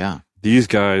fishery. Yeah. These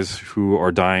guys who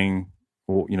are dying,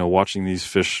 watching these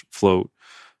fish float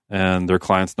and their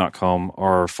clients not come,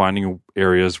 are finding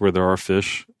areas where there are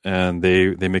fish, and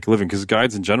they make a living, because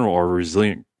guides in general are a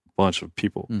resilient bunch of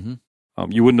people.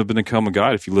 Mm-hmm. You wouldn't have become a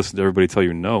guide if you listened to everybody tell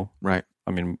you no. Right.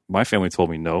 I mean, my family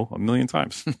told me no a million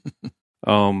times.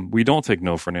 We don't take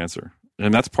no for an answer,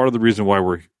 and that's part of the reason why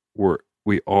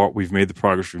we've made the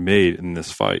progress we've made in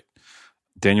this fight.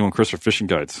 Daniel and Chris are fishing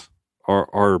guides.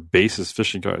 Our base is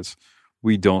fishing guides.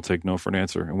 We don't take no for an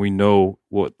answer, and we know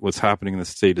what's happening in the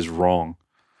state is wrong.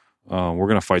 We're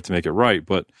going to fight to make it right.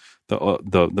 But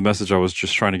the message I was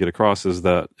just trying to get across is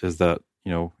that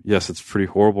yes, it's pretty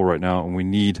horrible right now, and we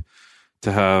need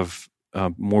to have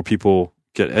more people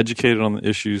get educated on the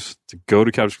issues, to go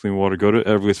to Captains for Clean Water, go to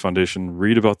Everglades Foundation,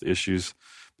 read about the issues,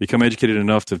 become educated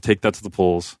enough to take that to the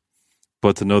polls,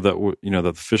 but to know that that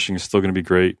the fishing is still going to be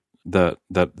great, that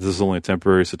this is only a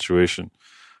temporary situation,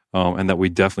 and that we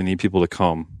definitely need people to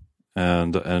come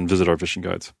and visit our fishing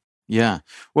guides. Yeah,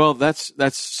 well, that's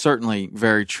certainly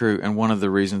very true, and one of the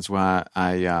reasons why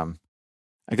I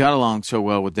got along so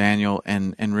well with Daniel,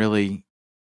 and really,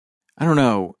 I don't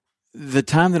know, the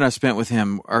time that I spent with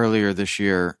him earlier this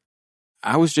year,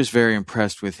 I was just very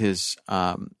impressed with his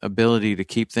ability to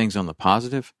keep things on the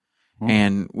positive.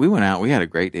 And we went out. We had a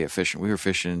great day of fishing. We were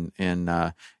fishing in,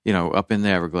 up in the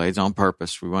Everglades on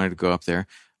purpose. We wanted to go up there.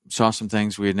 Saw some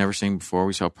things we had never seen before.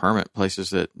 We saw permit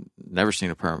places that never seen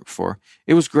a permit before.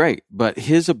 It was great. But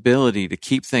his ability to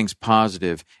keep things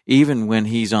positive, even when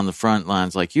he's on the front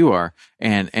lines like you are,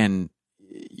 and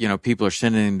people are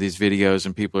sending him these videos,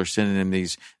 and people are sending him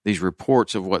these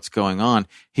reports of what's going on,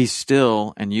 he's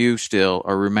still, and you still,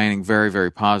 are remaining very,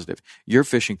 very positive. You're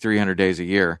fishing 300 days a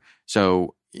year,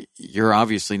 so you're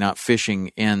obviously not fishing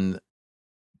in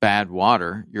bad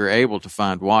water. You're able to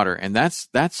find water, and that's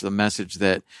the message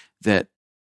that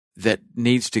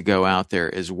needs to go out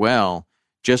there as well.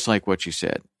 Just like what you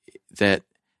said, that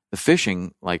the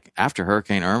fishing, like after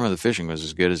Hurricane Irma, the fishing was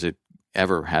as good as it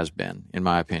ever has been, in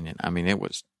my opinion. I mean, it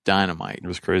was dynamite. It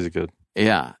was crazy good.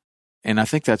 Yeah, and I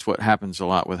think that's what happens a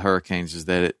lot with hurricanes, is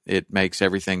that it makes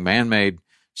everything man-made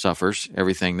suffers,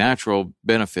 everything natural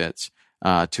benefits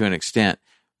to an extent.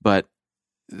 But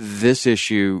this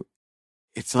issue,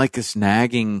 it's like this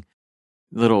nagging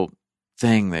little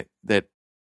thing that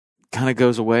kind of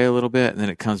goes away a little bit, and then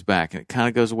it comes back, and it kind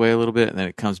of goes away a little bit, and then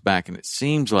it comes back. And it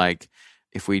seems like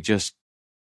if we just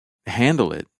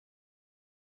handle it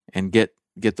and get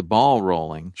the ball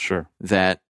rolling, Sure.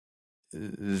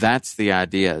 That's the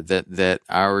idea, that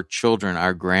our children,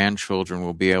 our grandchildren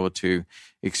will be able to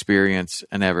experience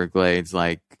an Everglades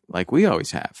like we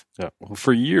always have. Yeah. Well,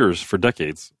 for years, for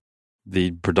decades,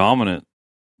 the predominant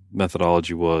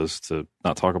methodology was to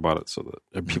not talk about it so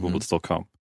that people would still come.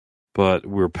 But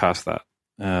we're past that.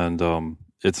 And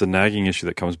it's a nagging issue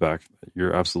that comes back.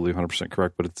 You're absolutely 100%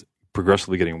 correct, but it's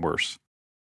progressively getting worse.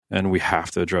 And we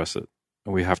have to address it.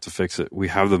 And we have to fix it. We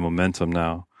have the momentum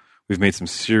now. We've made some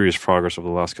serious progress over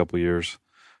the last couple of years.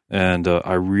 And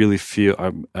I really feel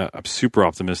I'm super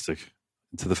optimistic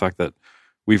to the fact that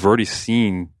we've already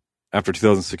seen, after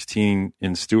 2016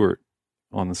 in Stewart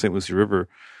on the St. Lucie River,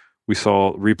 we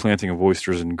saw replanting of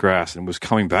oysters and grass, and it was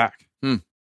coming back.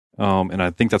 And I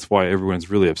think that's why everyone's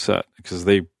really upset, because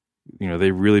they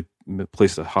really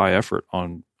placed a high effort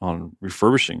on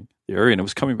refurbishing the area, and it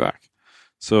was coming back.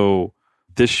 So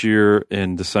this year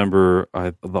in December,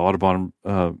 the Audubon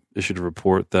issued a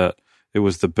report that it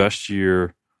was the best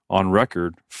year on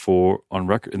record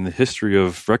in the history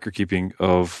of record keeping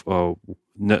of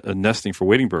nesting for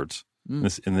wading birds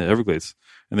in the Everglades,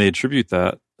 and they attribute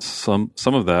that some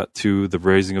of that to the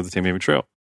raising of the Tamiami Trail.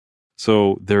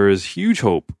 So there is huge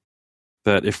hope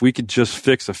that if we could just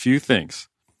fix a few things,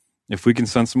 if we can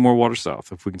send some more water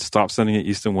south, if we can stop sending it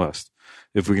east and west,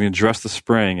 if we can address the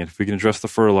spraying, and if we can address the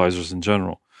fertilizers in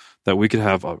general, that we could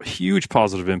have a huge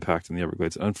positive impact in the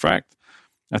Everglades. In fact,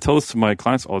 I tell this to my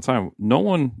clients all the time. No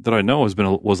one that I know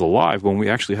was alive when we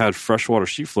actually had freshwater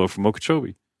sheet flow from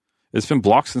Okeechobee. It's been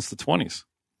blocked since the 20s.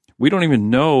 We don't even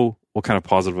know what kind of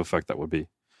positive effect that would be.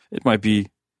 It might be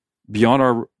beyond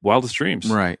our wildest dreams.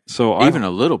 Right. So even a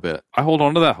little bit. I hold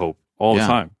on to that hope all the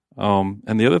time.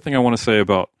 And the other thing I want to say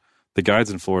about the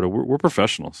guides in Florida, we're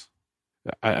professionals.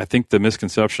 I think the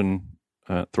misconception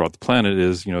throughout the planet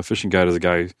is, a fishing guide is a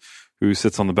guy who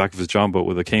sits on the back of his john boat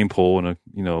with a cane pole and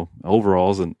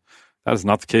overalls, and that is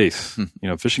not the case.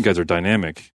 Fishing guides are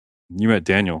dynamic. You met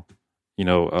Daniel.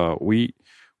 We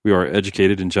are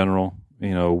educated in general.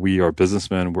 We are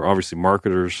businessmen. We're obviously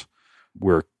marketers.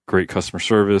 We're great customer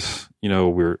service.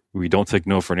 We don't take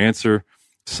no for an answer.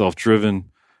 Self-driven.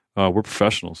 We're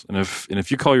professionals. And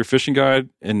if you call your fishing guide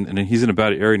and he's in a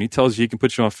bad area and he tells you he can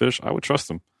put you on fish, I would trust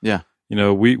him. Yeah. We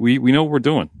know what we're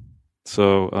doing.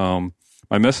 So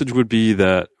my message would be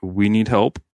that we need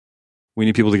help. We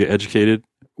need people to get educated.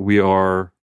 We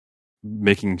are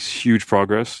making huge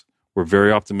progress. We're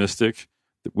very optimistic.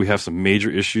 We have some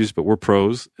major issues, but we're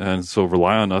pros. And so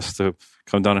rely on us to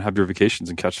come down and have your vacations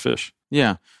and catch fish.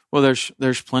 Yeah. Well,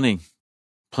 there's plenty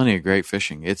of great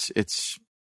fishing. It's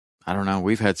I don't know.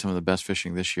 We've had some of the best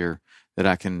fishing this year that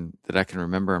I can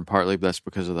remember, and partly that's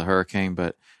because of the hurricane.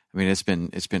 But I mean, it's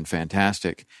been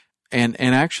fantastic, and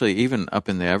actually even up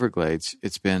in the Everglades,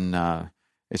 it's been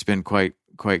quite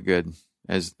good.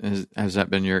 Has that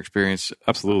been your experience?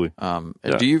 Absolutely.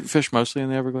 Yeah. Do you fish mostly in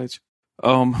the Everglades?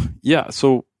 Yeah.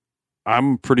 So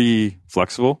I'm pretty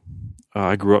flexible.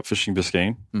 I grew up fishing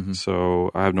Biscayne, so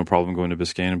I have no problem going to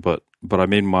Biscayne. But I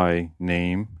made my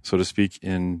name, so to speak,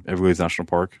 in Everglades National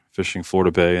Park, fishing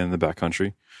Florida Bay and the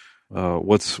backcountry.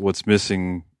 What's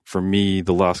missing for me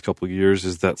the last couple of years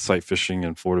is that sight fishing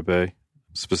in Florida Bay,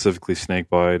 specifically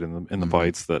snakebite and the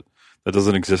bites that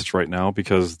doesn't exist right now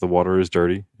because the water is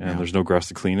dirty and there's no grass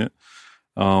to clean it.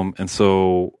 And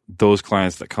so those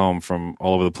clients that come from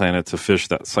all over the planet to fish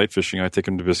that sight fishing, I take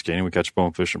them to Biscayne. We catch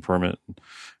bonefish and permit,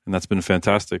 and that's been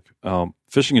fantastic.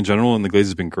 Fishing in general in the Glades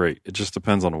has been great. It just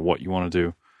depends on what you want to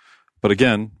do. But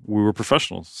again, we were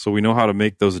professionals, so we know how to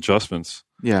make those adjustments.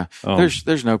 Yeah,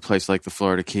 there's no place like the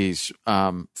Florida Keys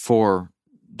for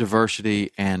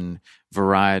diversity and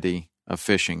variety of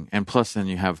fishing, and plus then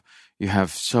you have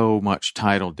so much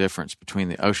tidal difference between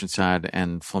the Oceanside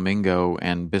and Flamingo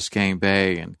and Biscayne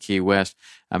Bay and Key West.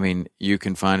 I mean, you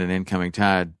can find an incoming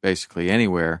tide basically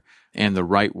anywhere, and the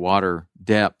right water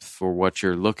depth for what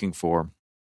you're looking for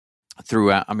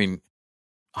throughout. I mean,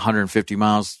 150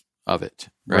 miles of it,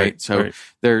 right? So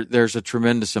there's a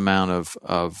tremendous amount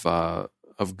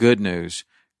of good news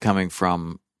coming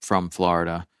from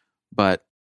Florida, but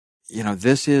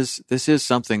this is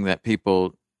something that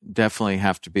people definitely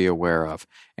have to be aware of.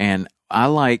 And I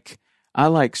like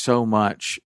so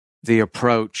much the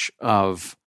approach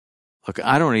of, look,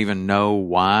 I don't even know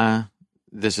why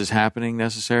this is happening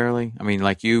necessarily. I mean,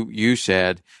 like you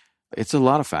said, it's a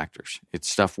lot of factors. It's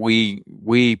stuff we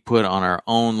put on our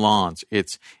own lawns.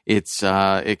 It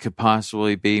could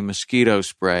possibly be mosquito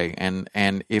spray. And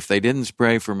if they didn't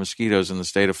spray for mosquitoes in the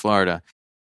state of Florida,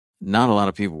 not a lot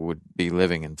of people would be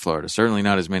living in Florida. Certainly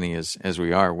not as many as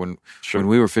we are. When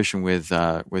we were fishing with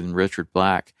Richard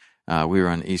Black, we were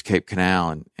on the East Cape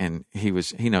Canal, and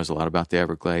he knows a lot about the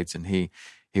Everglades, and he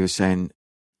was saying,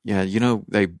 yeah, you know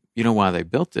why they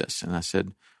built this? And I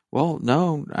said, well,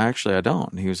 no, actually I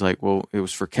don't. And he was like, well, it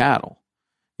was for cattle.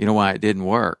 You know why it didn't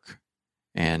work?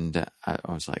 And I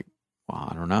was like, well,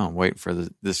 I don't know. I'm waiting for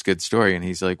this good story. And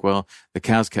he's like, well, the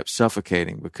cows kept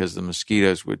suffocating because the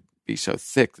mosquitoes would be so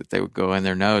thick that they would go in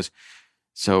their nose.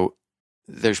 So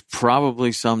there's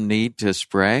probably some need to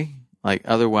spray. Like,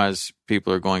 otherwise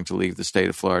people are going to leave the state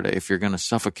of Florida. If you're going to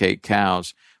suffocate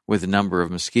cows with a number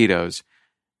of mosquitoes,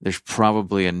 there's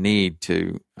probably a need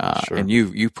to, and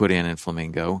you put in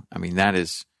Flamingo. I mean,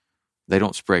 they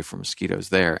don't spray for mosquitoes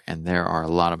there, and there are a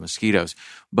lot of mosquitoes,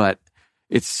 but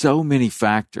it's so many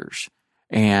factors.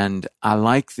 And I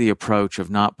like the approach of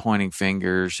not pointing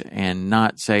fingers and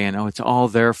not saying, oh, it's all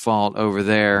their fault over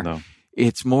there. No.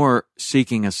 It's more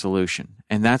seeking a solution.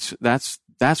 And that's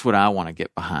what I want to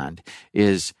get behind,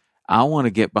 is I want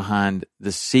to get behind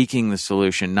the seeking the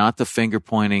solution, not the finger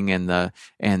pointing and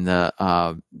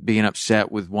the being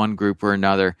upset with one group or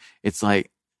another. It's like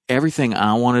everything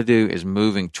I want to do is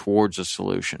moving towards a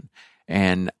solution.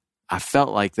 And I felt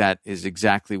like that is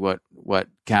exactly what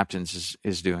Captains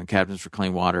is doing. Captains for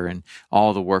Clean Water, and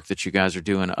all the work that you guys are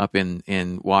doing up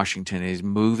in Washington is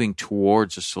moving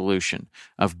towards a solution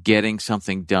of getting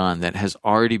something done that has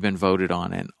already been voted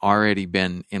on and already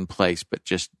been in place, but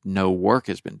just no work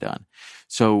has been done.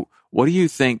 So what do you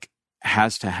think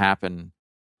has to happen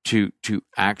to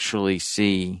actually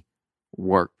see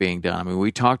work being done? I mean,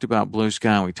 we talked about blue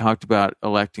sky, and we talked about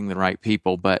electing the right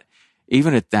people, but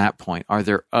even at that point, are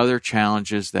there other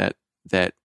challenges that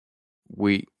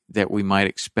we might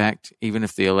expect, even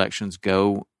if the elections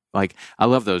go? Like, I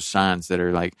love those signs that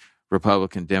are like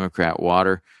Republican, Democrat,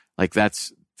 water. Like,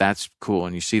 that's cool,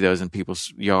 and you see those in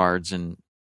people's yards. And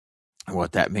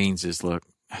what that means is, look,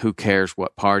 who cares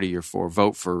what party you're for?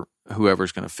 Vote for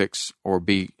whoever's going to fix or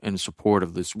be in support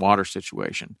of this water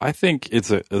situation. I think it's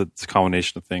a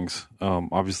combination of things.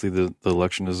 Obviously, the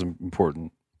election is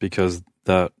important because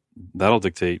that'll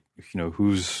dictate,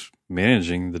 who's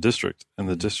managing the district, and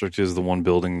the district is the one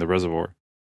building the reservoir.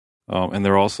 And they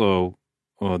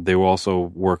will also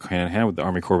work hand in hand with the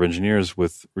Army Corps of Engineers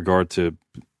with regard to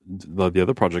the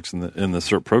other projects in the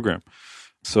CERT program.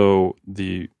 So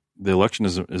the election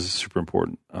is super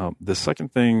important. The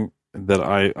second thing that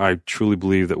I truly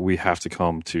believe that we have to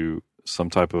come to some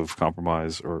type of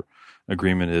compromise or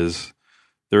agreement is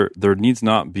there need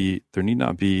not be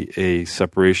a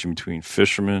separation between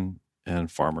fishermen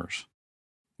and farmers.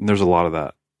 And there's a lot of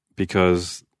that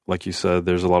because, like you said,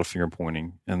 there's a lot of finger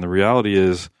pointing. And the reality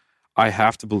is, I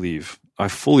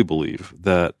fully believe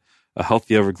that a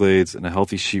healthy Everglades and a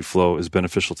healthy sheet flow is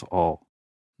beneficial to all.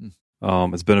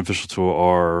 It's beneficial to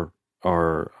our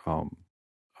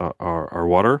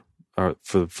water,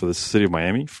 for the city of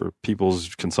Miami, for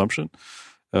people's consumption.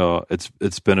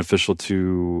 It's beneficial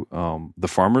to the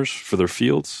farmers for their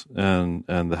fields and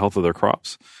the health of their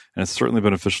crops. And it's certainly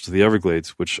beneficial to the Everglades,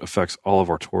 which affects all of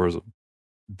our tourism.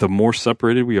 The more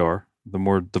separated we are, the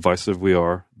more divisive we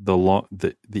are,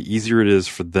 the easier it is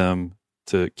for them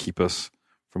to keep us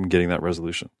from getting that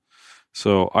resolution.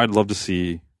 So I'd love to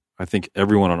see, I think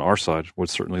everyone on our side would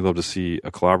certainly love to see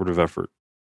a collaborative effort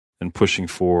in pushing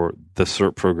for the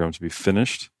CERT program to be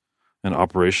finished and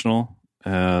operational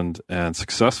and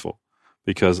successful,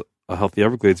 because a healthy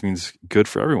Everglades means good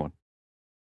for everyone.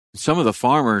 Some of the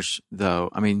farmers, though,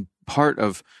 I mean, part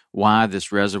of why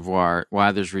there's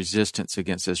resistance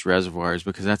against this reservoir is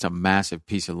because that's a massive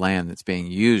piece of land that's being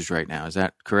used right now. Is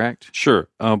that correct? Sure,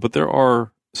 but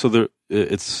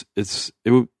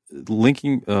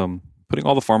linking, putting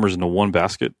all the farmers into one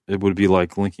basket. It would be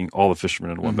like linking all the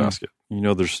fishermen into one basket.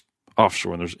 There's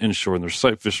offshore and there's inshore and there's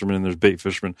sight fishermen and there's bait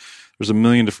fishermen. There's a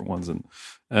million different ones,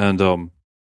 and a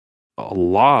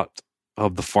lot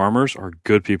of the farmers are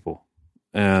good people,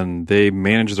 and they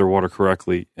manage their water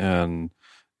correctly, and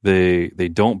they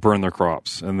don't burn their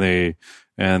crops, and they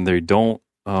don't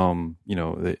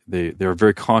they're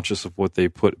very conscious of what they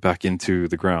put back into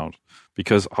the ground,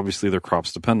 because obviously their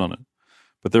crops depend on it.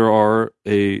 But there are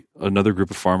another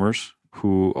group of farmers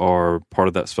who are part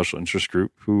of that special interest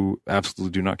group who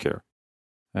absolutely do not care.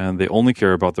 And they only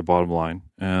care about their bottom line,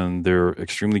 and they're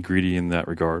extremely greedy in that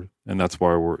regard. And that's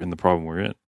why we're in the problem we're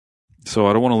in. So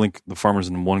I don't want to link the farmers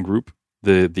in one group.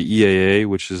 The EAA,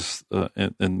 which is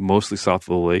and mostly south of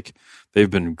the lake, they've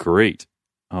been great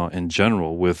in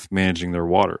general with managing their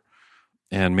water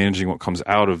and managing what comes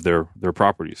out of their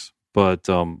properties. But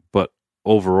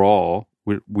overall,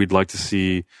 we'd like to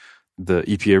see the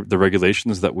EPA, the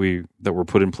regulations that were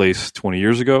put in place 20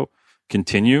 years ago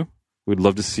continue. We'd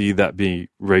love to see that be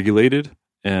regulated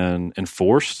and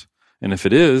enforced. And if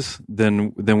it is,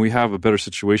 then we have a better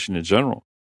situation in general,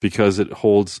 because it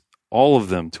holds all of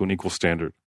them to an equal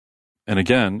standard. And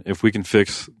again, if we can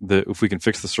fix the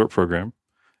CERT program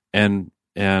and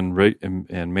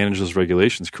manage those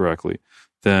regulations correctly,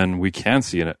 then we can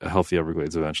see a healthy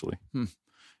Everglades eventually.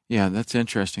 Yeah, that's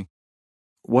interesting.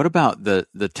 What about the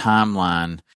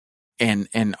timeline?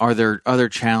 And are there other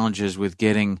challenges with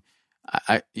getting?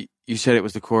 You said it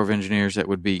was the Corps of Engineers that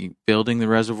would be building the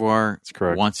reservoir. That's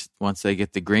correct. Once they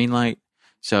get the green light,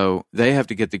 so they have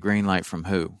to get the green light from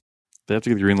who? They have to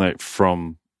get the green light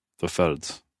from the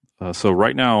feds. So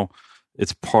right now,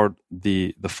 it's part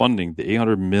the funding, the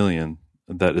 $800 million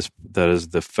that is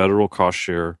the federal cost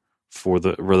share for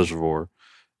the reservoir,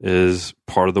 is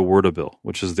part of the WRDA bill,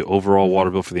 which is the overall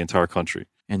water bill for the entire country.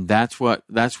 And that's what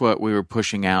we were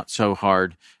pushing out so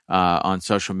hard on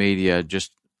social media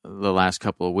just the last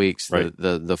couple of weeks. Right.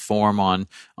 The form on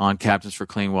Captains for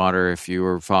Clean Water. If you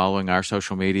were following our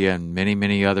social media and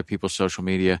many other people's social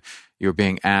media, you're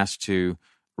being asked to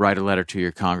write a letter to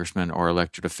your congressman or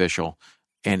elected official,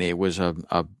 and it was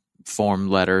a form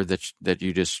letter that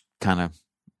you just kind of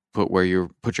put your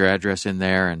address in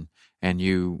there, and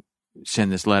you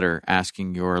send this letter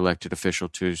asking your elected official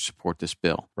to support this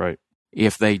bill. Right.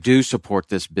 If they do support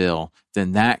this bill,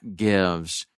 then that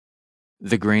gives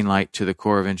the green light to the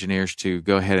Corps of Engineers to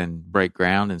go ahead and break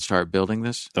ground and start building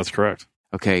this? That's correct.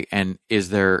 Okay. And is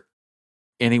there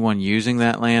anyone using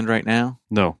that land right now?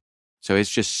 No. So it's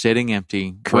just sitting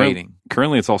empty, waiting.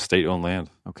 Currently, it's all state-owned land.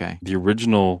 Okay. The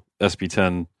original SB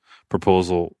 10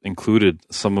 proposal included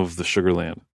some of the sugar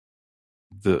land.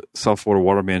 The South Florida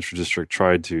Water Management District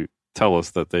tried to tell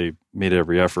us that they made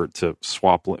every effort to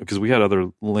swap, because we had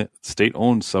other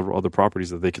state-owned several other properties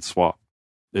that they could swap.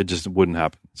 It just wouldn't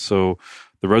happen. So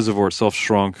the reservoir itself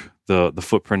shrunk. The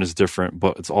footprint is different,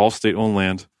 but it's all state-owned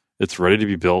land. It's ready to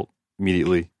be built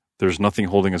immediately. There's nothing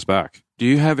holding us back. Do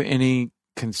you have any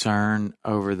concern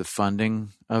over the funding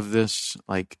of this?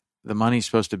 Like, the money's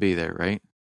supposed to be there, right?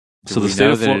 Do we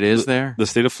know that it is there? The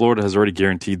state of Florida has already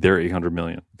guaranteed their $800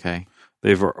 million. Okay.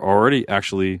 They've already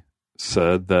actually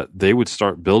said that they would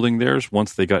start building theirs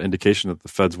once they got indication that the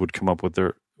feds would come up with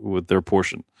their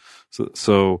portion.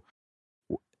 So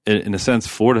in a sense,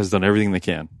 Florida has done everything they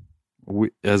can.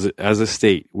 We, as a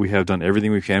state, we have done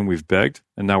everything we can. We've begged,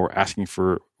 and now we're asking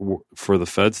for the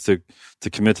feds to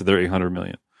commit to their $800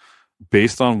 million.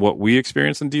 Based on what we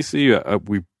experienced in DC,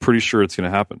 we're pretty sure it's going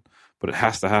to happen, but it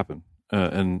has to happen.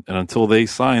 And until they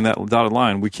sign that dotted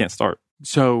line, we can't start.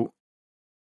 So,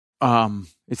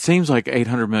 it seems like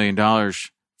 $800 million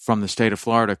from the state of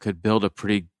Florida could build a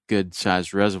pretty good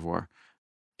sized reservoir.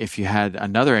 If you had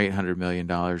another $800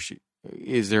 million,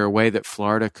 is there a way that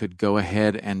Florida could go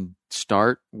ahead and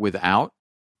start without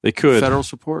federal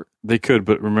support? They could,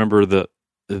 but remember that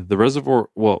the reservoir,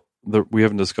 we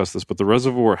haven't discussed this, but the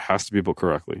reservoir has to be built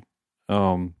correctly.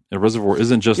 A reservoir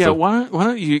isn't just why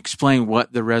don't you explain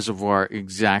what the reservoir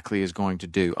exactly is going to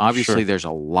do? Obviously, There's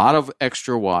a lot of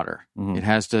extra water. Mm-hmm. It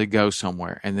has to go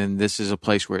somewhere. And then this is a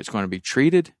place where it's going to be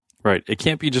treated. Right. It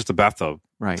can't be just a bathtub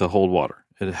to hold water.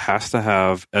 It has to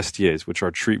have STAs, which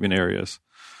are treatment areas,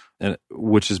 and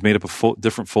which is made up of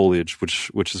different foliage,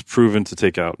 which is proven to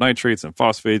take out nitrates and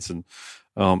phosphates, and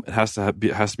it has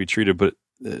to be treated. But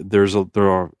there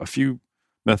are a few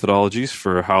methodologies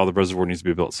for how the reservoir needs to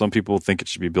be built. Some people think it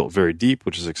should be built very deep,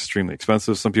 which is extremely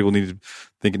expensive. Some people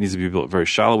think it needs to be built very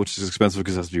shallow, which is expensive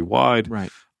because it has to be wide. Right.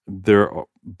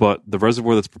 But the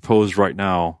reservoir that's proposed right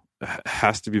now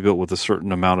has to be built with a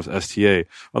certain amount of STA.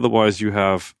 Otherwise, you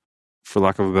have, for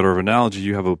lack of a better analogy,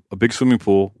 you have a big swimming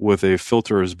pool with a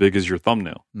filter as big as your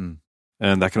thumbnail,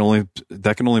 and that can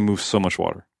only move so much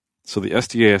water. So the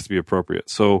STA has to be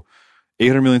appropriate. So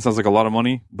 $800 million sounds like a lot of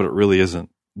money, but it really isn't.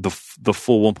 The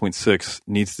full 1.6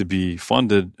 needs to be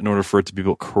funded in order for it to be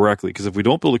built correctly. Because if we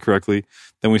don't build it correctly,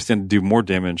 then we stand to do more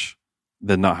damage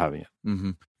than not having it.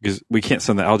 Mm-hmm. Because we can't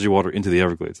send the algae water into the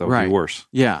Everglades. That would be worse.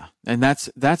 Yeah, and that's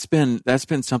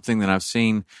been something that I've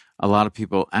seen a lot of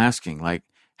people asking. Like,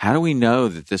 how do we know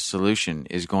that this solution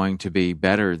is going to be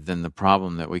better than the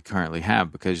problem that we currently have?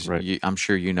 Because I'm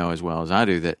sure you know as well as I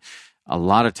do that a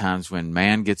lot of times when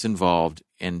man gets involved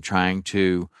in trying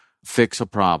to fix a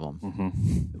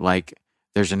problem, like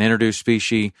there's an introduced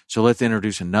species, so let's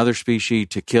introduce another species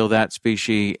to kill that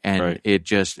species, and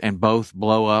and both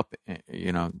blow up.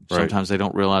 Sometimes they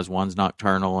don't realize one's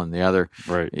nocturnal and the other,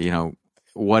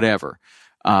 whatever.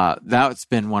 That's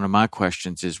been one of my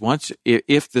questions: is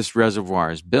if this reservoir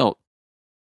is built,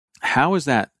 how is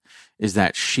that? is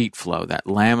that sheet flow, that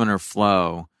laminar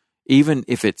flow. Even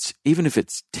if it's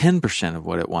 10% of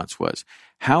what it once was,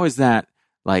 how is that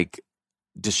like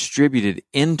distributed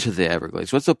into the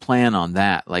Everglades? What's the plan on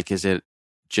that? Like, is it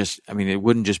just, I mean, it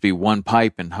wouldn't just be one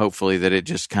pipe and hopefully that it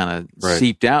just kind of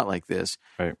seeped out like this.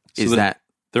 Right. So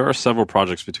there are several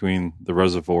projects between the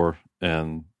reservoir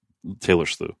and Taylor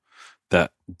Slough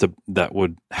that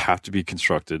would have to be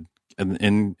constructed and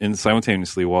in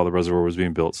simultaneously while the reservoir was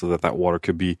being built so that water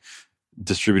could be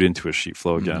distributed into a sheet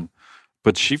flow again. Mm-hmm.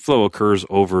 But sheet flow occurs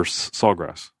over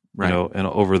sawgrass, right, and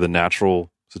over the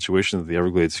natural situation that the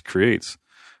Everglades creates.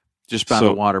 Just by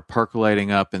the water percolating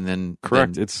up and then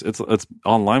correct. It's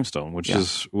on limestone, which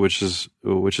is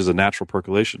a natural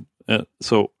percolation.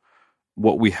 So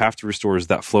what we have to restore is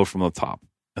that flow from the top,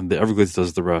 and the Everglades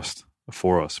does the rest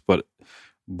for us. But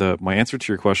my answer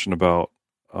to your question about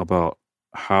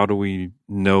how do we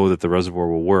know that the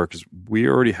reservoir will work is we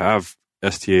already have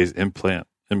STAs in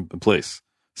place.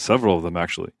 Several of them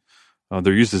actually.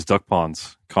 They're used as duck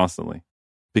ponds constantly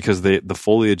because the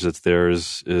foliage that's there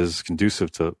is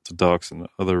conducive to ducks and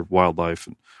other wildlife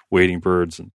and wading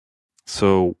birds, and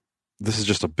so this is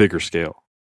just a bigger scale,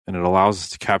 and it allows us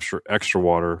to capture extra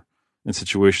water in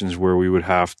situations where we'd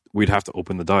have to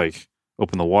open the dike,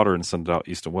 open the water, and send it out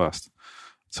east and west.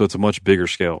 So it's a much bigger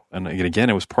scale, and again,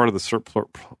 it was part of the CERT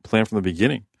plan from the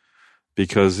beginning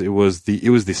because it was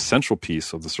the central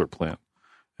piece of the CERT plan.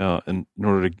 In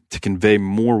order to convey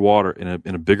more water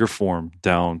in a bigger form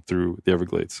down through the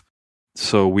Everglades.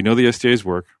 So we know the STAs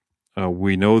work.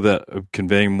 We know that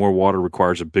conveying more water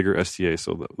requires a bigger STA,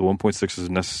 so the 1.6 is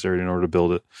necessary in order to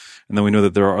build it. And then we know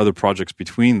that there are other projects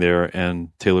between there and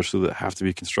Taylor Slough that have to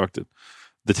be constructed.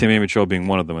 The Tamiami Trail being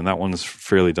one of them, and that one is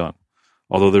fairly done.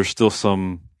 Although there's still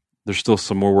some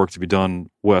more work to be done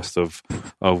west of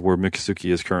where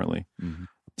Miccosukee is currently. Mm-hmm.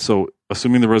 So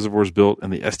assuming the reservoir is built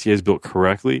and the STA is built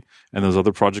correctly and those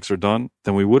other projects are done,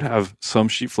 then we would have some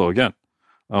sheet flow again.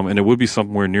 And it would be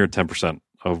somewhere near 10%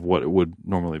 of what it would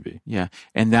normally be. Yeah.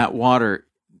 And that water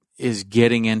is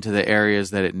getting into the areas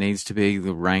that it needs to be,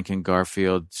 the Rankin,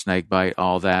 Garfield, Snakebite,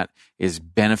 all that is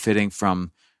benefiting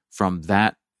from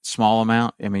that small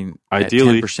amount. I mean,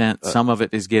 ideally, 10%, some of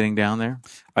it is getting down there.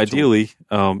 Ideally,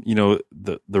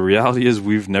 the reality is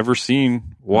we've never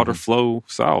seen water flow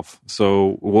south.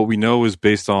 So what we know is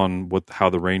based on how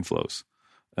the rain flows,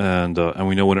 and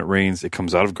we know when it rains, it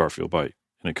comes out of Garfield Bight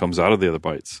and it comes out of the other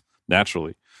bights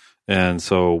naturally, and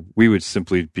so we would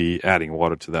simply be adding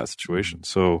water to that situation.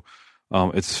 So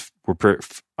I'm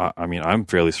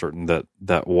fairly certain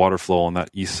that water flow on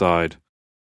that east side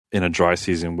in a dry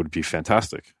season would be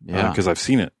fantastic. Yeah, because I've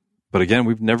seen it. But again,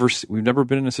 we've never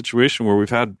been in a situation where we've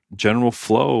had general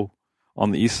flow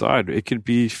on the east side. It could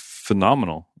be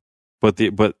phenomenal, but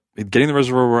getting the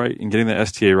reservoir right and getting the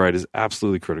STA right is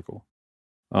absolutely critical.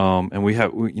 And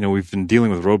we've been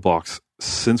dealing with roadblocks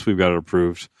since we've got it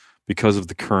approved because of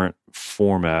the current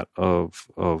format of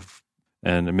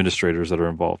and administrators that are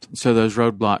involved. So those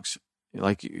roadblocks,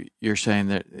 like you're saying,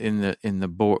 that in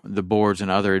the boards and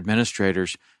other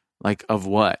administrators, like of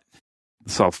what?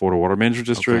 The South Florida Water Management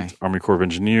District, okay. Army Corps of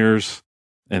Engineers,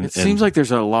 and it seems like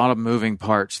there's a lot of moving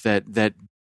parts.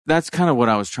 That's kind of what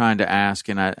I was trying to ask,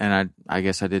 and I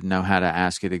guess I didn't know how to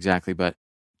ask it exactly, but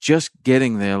just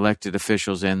getting the elected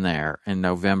officials in there in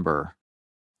November,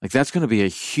 like that's going to be a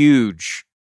huge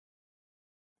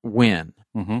win.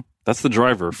 Mm-hmm. That's the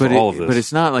driver for all of this. But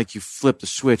it's not like you flip the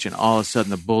switch and all of a sudden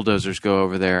the bulldozers go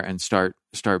over there and start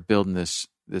building this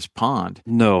pond.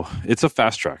 No, it's a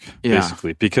fast track,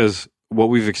 basically, because what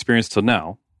we've experienced till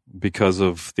now, because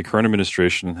of the current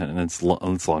administration and its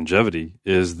longevity,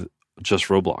 is just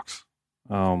roadblocks.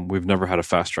 We've never had a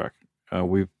fast track.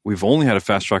 We've only had a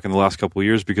fast track in the last couple of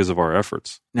years because of our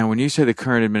efforts. Now, when you say the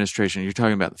current administration, you're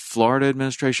talking about the Florida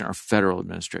administration or federal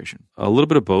administration? A little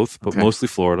bit of both, but mostly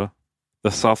Florida.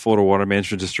 The South Florida Water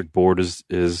Management District Board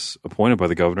is appointed by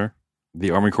the governor.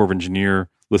 The Army Corps of Engineers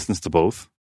listens to both.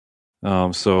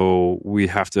 So we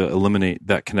have to eliminate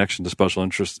that connection to special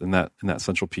interest in that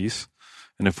central piece.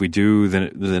 And if we do,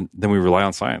 then we rely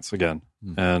on science again.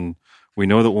 Mm. And we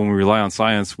know that when we rely on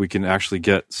science, we can actually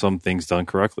get some things done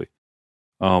correctly.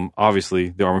 Obviously,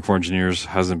 the Army Corps of Engineers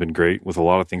hasn't been great with a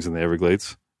lot of things in the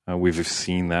Everglades. We've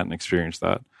seen that and experienced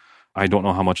that. I don't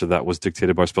know how much of that was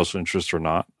dictated by special interest or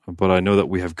not, but I know that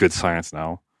we have good science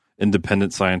now,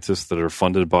 independent scientists that are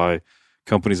funded by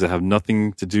companies that have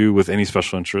nothing to do with any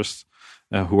special interest,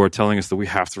 who are telling us that we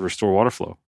have to restore water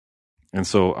flow. And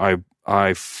so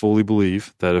I fully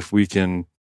believe that if we can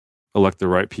elect the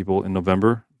right people in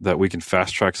November, that we can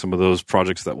fast track some of those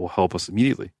projects that will help us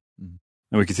immediately. Mm-hmm.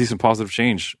 And we can see some positive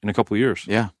change in a couple of years.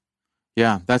 Yeah.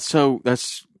 Yeah. That's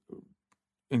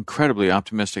incredibly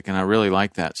optimistic, and I really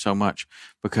like that so much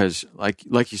because,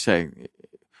 like you say,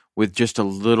 with just a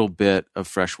little bit of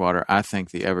fresh water, I think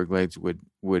the Everglades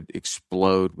would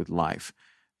explode with life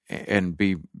and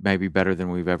be maybe better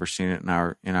than we've ever seen it in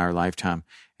our lifetime.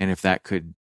 And if that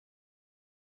could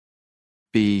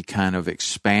be kind of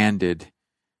expanded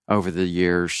over the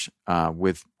years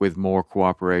with more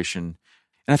cooperation,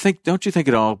 and I think, don't you think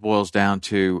it all boils down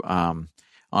to on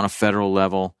a federal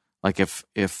level, like if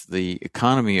the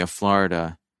economy of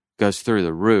Florida goes through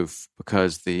the roof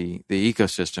because the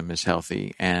ecosystem is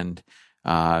healthy and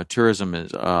tourism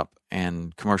is up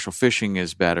and commercial fishing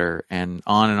is better and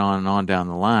on and on down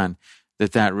the line,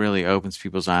 that really opens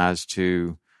people's eyes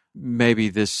to maybe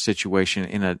this situation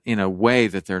in a way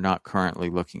that they're not currently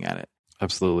looking at it.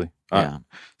 Absolutely. Yeah.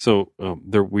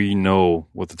 We know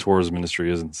what the tourism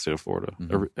industry is in the state of Florida.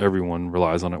 Mm-hmm. Everyone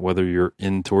relies on it, whether you're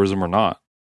in tourism or not,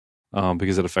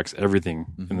 because it affects everything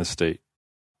Mm-hmm. in the state.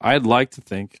 I'd like to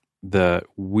think that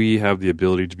we have the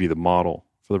ability to be the model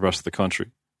for the rest of the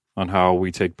country on how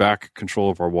we take back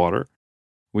control of our water.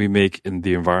 We make in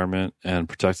the environment and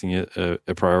protecting it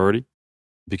a priority,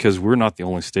 because we're not the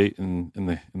only state in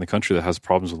the country that has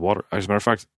problems with water. As a matter of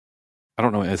fact, I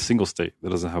don't know a single state that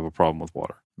doesn't have a problem with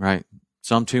water. Right.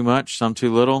 Some too much, some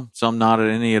too little, some not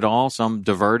any at all, some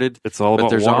diverted. It's all about but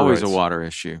there's water always rights. a water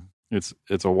issue. It's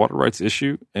a water rights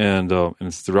issue, and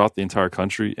it's throughout the entire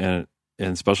country,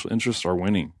 and special interests are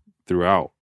winning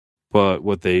throughout. But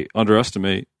what they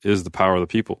underestimate is the power of the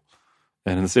people.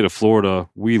 And in the state of Florida,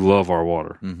 we love our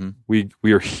water. Mm-hmm.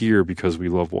 We are here because we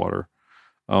love water.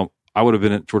 I would have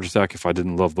been at Georgia Tech if I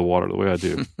didn't love the water the way I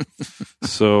do.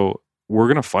 So we're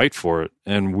going to fight for it.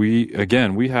 And we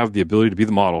have the ability to be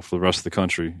the model for the rest of the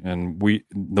country. And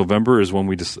November is when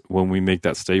we make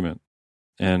that statement.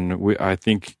 And I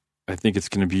think it's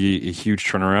going to be a huge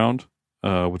turnaround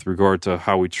with regard to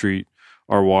how we treat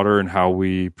our water and how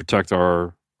we protect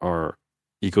our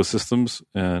ecosystems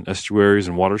and estuaries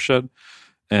and watershed.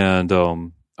 And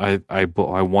I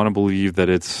want to believe that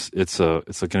it's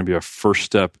going to be a first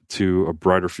step to a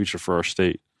brighter future for our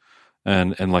state.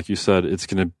 And like you said, it's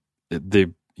going to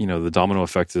the domino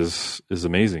effect is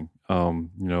amazing.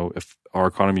 If our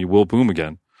economy will boom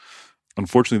again.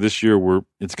 Unfortunately, this year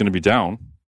it's going to be down.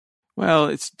 Well,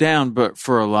 it's down, but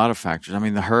for a lot of factors. I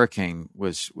mean, the hurricane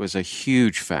was a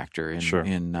huge factor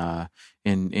in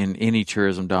any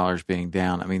tourism dollars being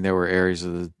down. I mean, there were areas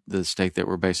of the state that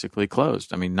were basically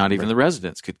closed. I mean, not even the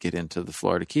residents could get into the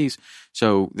Florida Keys.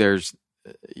 So there's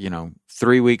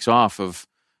 3 weeks off of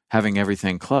having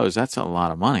everything closed. That's a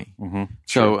lot of money. Mm-hmm.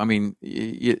 So, I mean,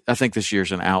 I think this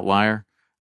year's an outlier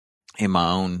in my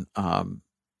own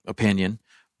opinion.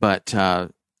 But I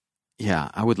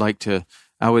would like to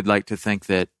think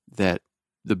that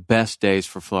the best days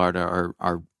for Florida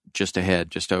are just ahead,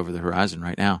 just over the horizon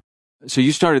right now. So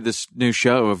you started this new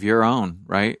show of your own,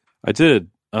 right? I did.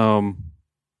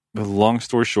 Long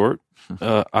story short,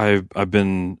 I've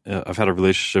had a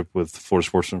relationship with Florida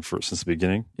Sportsman since the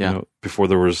beginning. Yeah. Before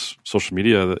there was social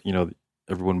media, that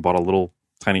everyone bought a little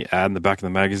tiny ad in the back of the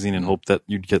magazine and hoped that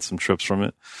you'd get some trips from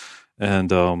it.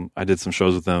 And I did some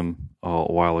shows with them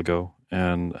a while ago,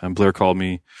 and Blair called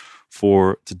me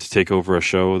to take over a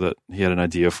show that he had an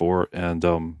idea for, and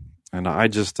I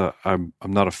just I'm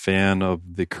not a fan of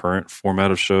the current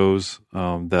format of shows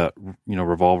that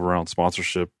revolve around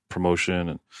sponsorship,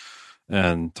 promotion,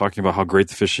 and talking about how great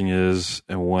the fishing is,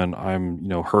 and when I'm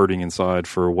hurting inside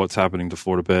for what's happening to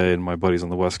Florida Bay and my buddies on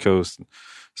the West Coast.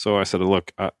 So I said,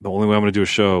 look, the only way I'm going to do a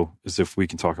show is if we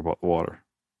can talk about the water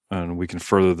and we can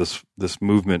further this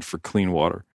movement for clean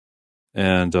water.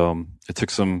 And it took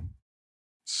some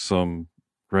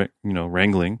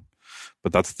wrangling,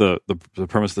 but that's the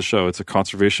premise of the show. It's a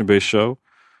conservation-based show.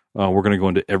 We're going to go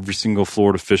into every single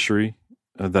Florida fishery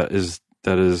that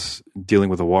is dealing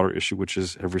with a water issue, which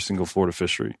is every single Florida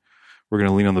fishery. We're going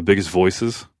to lean on the biggest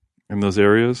voices in those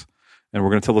areas, and we're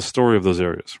going to tell the story of those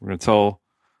areas. We're going to tell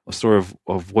a story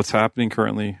of what's happening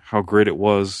currently, how great it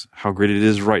was, how great it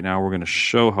is right now. We're going to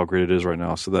show how great it is right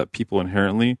now so that people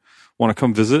inherently want to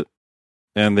come visit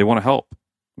and they want to help.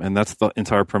 And that's the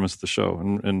entire premise of the show.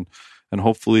 And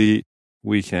hopefully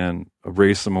we can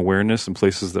raise some awareness in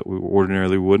places that we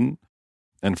ordinarily wouldn't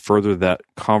and further that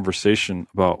conversation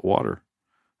about water.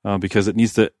 Because it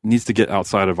needs to get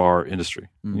outside of our industry.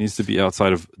 It needs to be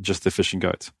outside of just the fishing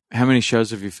guides. How many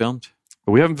shows have you filmed?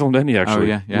 But we haven't filmed any,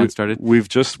 actually. Oh, yeah, it started. We've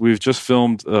just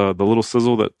filmed the little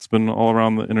sizzle that's been all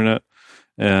around the internet,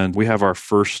 and we have our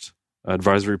first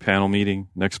advisory panel meeting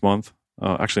next month.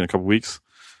 Actually, in a couple weeks.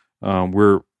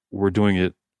 We're doing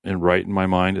it in my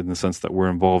mind, in the sense that we're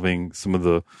involving some of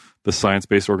the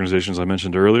science-based organizations I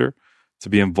mentioned earlier to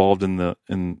be involved in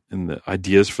the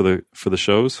ideas for the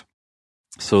shows,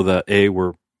 so that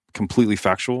we're completely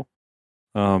factual,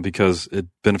 because it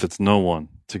benefits no one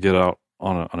to get out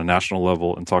on a national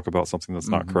level and talk about something that's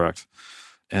not correct.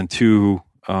 And two,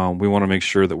 we want to make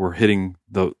sure that we're hitting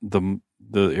the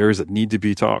areas that need to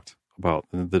be talked about,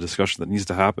 the discussion that needs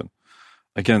to happen,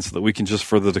 again, so that we can just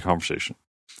further the conversation.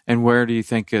 And where do you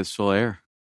think this will air?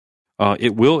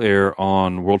 It will air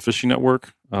on World Fishing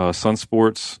Network, Sun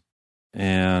Sports,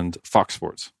 and Fox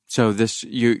Sports. So this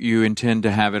you intend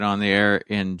to have it on the air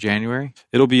in January?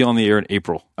 It'll be on the air in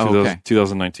April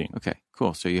 2019. Okay,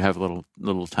 cool. So you have a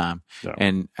little time. Yeah.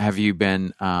 And have you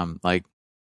been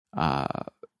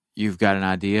you've got an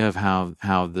idea of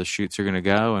how the shoots are going to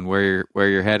go and where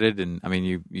you're headed? And I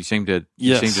mean, you seem to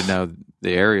know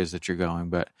the areas that you're going,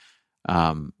 but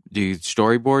do you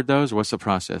storyboard those? What's the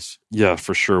process? Yeah,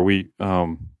 for sure. We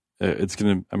it's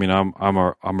gonna. I mean, I'm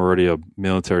already a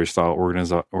military style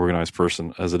organized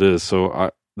person as it is.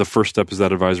 So the first step is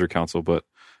that advisory council. But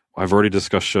I've already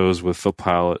discussed shows with Phil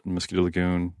Pallett in Mosquito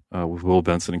Lagoon, with Will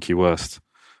Benson in Key West,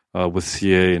 with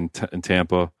CA in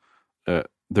Tampa.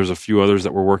 There's a few others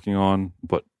that we're working on,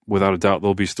 but without a doubt,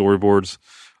 there'll be storyboards.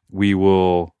 We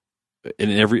will,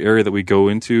 in every area that we go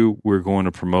into, we're going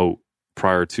to promote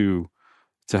prior to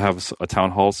have a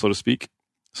town hall, so to speak.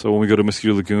 So when we go to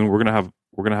Mosquito Lagoon, we're gonna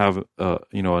have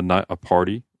a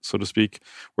party, so to speak,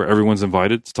 where everyone's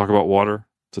invited to talk about water,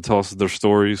 to tell us their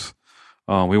stories.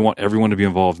 We want everyone to be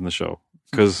involved in the show,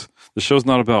 because the show's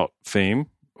not about fame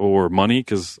or money,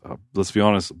 because let's be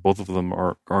honest, both of them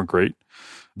aren't great.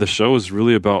 The show is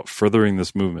really about furthering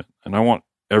this movement, and I want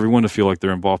everyone to feel like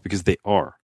they're involved, because they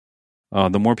are.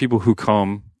 The more people who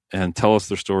come and tell us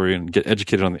their story and get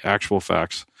educated on the actual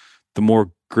facts, the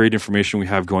more great information we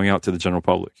have going out to the general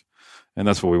public, and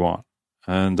that's what we want.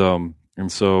 And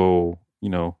so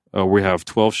we have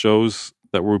 12 shows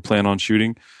that we plan on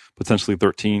shooting, potentially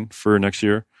 13 for next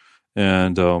year,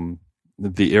 and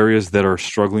the areas that are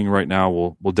struggling right now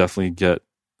will definitely get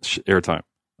airtime.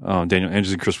 Daniel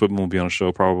Andrews and Chris Whitman will be on a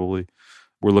show probably.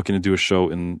 We're looking to do a show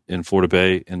in Florida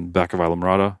Bay in back of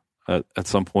Islamorada at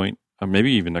some point,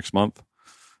 maybe even next month.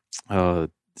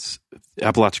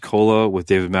 Apalachicola with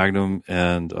David Magnum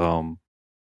and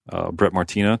Brett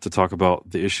Martina to talk about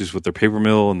the issues with their paper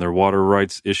mill and their water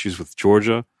rights issues with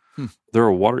Georgia. There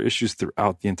are water issues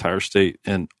throughout the entire state,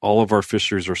 and all of our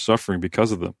fisheries are suffering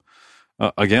because of them.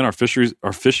 Again, our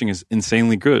fishing is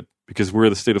insanely good because we're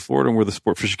the state of Florida and we're the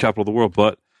sport fishing capital of the world,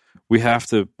 but we have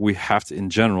to in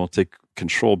general take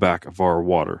control back of our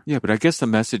water. Yeah, but I guess the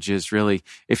message is really,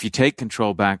 if you take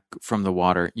control back from the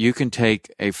water, you can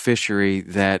take a fishery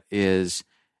that is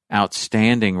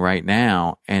outstanding right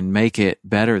now and make it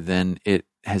better than it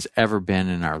has ever been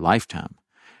in our lifetime.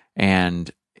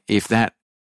 And if that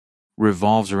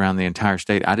revolves around the entire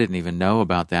state, I didn't even know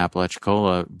about the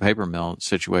Apalachicola paper mill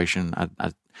situation.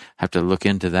 I have to look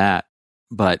into that.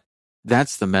 But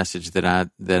that's the message that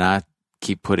I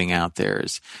keep putting out there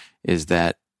is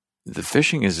that the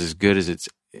fishing is as good as it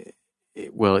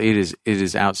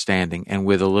is outstanding. And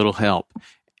with a little help,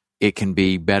 it can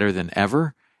be better than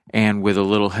ever. And with a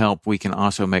little help, we can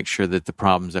also make sure that the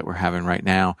problems that we're having right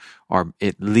now are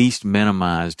at least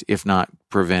minimized, if not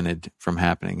prevented from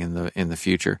happening in the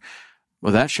future.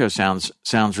 Well, that show sounds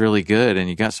really good, and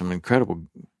you got some incredible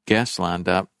guests lined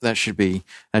up. That should be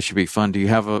fun. Do you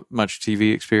have much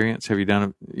TV experience?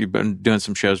 You've been doing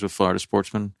some shows with Florida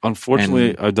Sportsman?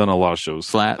 Unfortunately, I've done a lot of shows.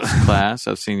 Flats Class.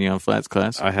 I've seen you on Flats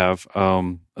Class. I have.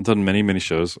 I've done many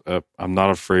shows. I'm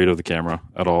not afraid of the camera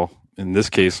at all. In this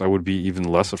case, I would be even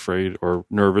less afraid or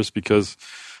nervous because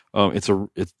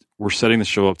we're setting the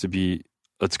show up to be,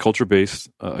 it's culture based.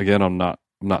 Again, I'm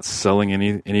not selling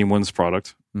anyone's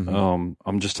product. Mm-hmm.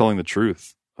 I'm just telling the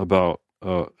truth about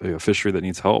a fishery that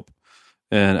needs help,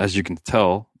 and as you can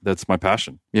tell, that's my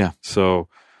passion. Yeah. So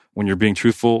when you're being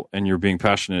truthful and you're being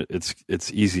passionate,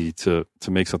 it's easy to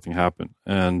make something happen.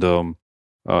 And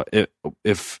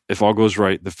if all goes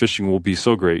right, the fishing will be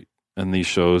so great in these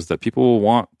shows that people will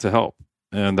want to help,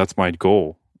 and that's my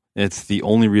goal. It's the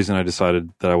only reason I decided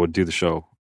that I would do the show.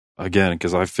 Again,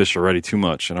 because I fish already too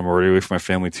much, and I'm already away from my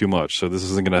family too much, so this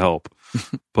isn't going to help.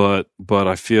 but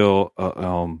I feel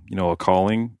a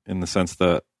calling in the sense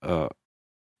that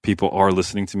people are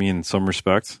listening to me in some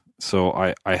respect. So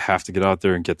I have to get out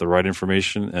there and get the right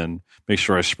information and make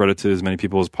sure I spread it to as many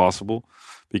people as possible,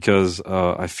 because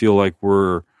I feel like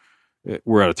we're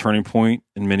at a turning point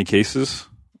in many cases.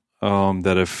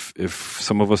 That if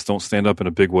some of us don't stand up in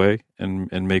a big way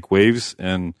and make waves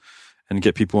and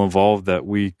get people involved, that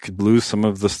we could lose some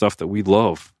of the stuff that we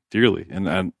love dearly.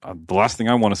 And the last thing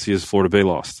I want to see is Florida Bay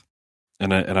lost.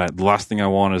 the last thing I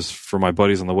want is for my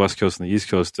buddies on the West Coast and the East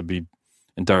Coast to be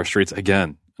in dire straits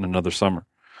again in another summer.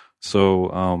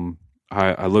 So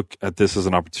I look at this as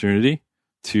an opportunity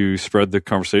to spread the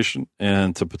conversation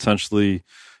and to potentially,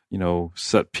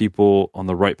 set people on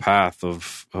the right path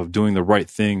of doing the right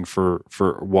thing for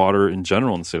water in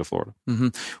general in the state of Florida. Mm-hmm.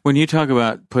 When you talk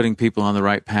about putting people on the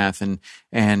right path and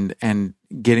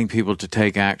getting people to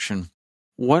take action,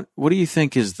 what do you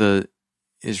think is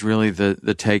really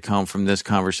the take home from this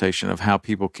conversation of how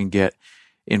people can get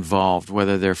involved,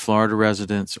 whether they're Florida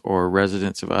residents or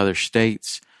residents of other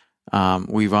states?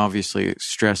 We've obviously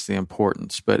stressed the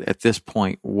importance, but at this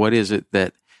point, what is it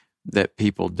that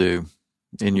people do,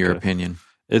 in your opinion?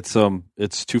 It's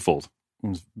twofold.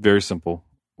 It's very simple.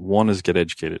 One is get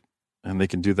educated, and they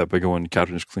can do that by going to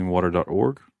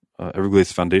CaptainsCleanWater.org,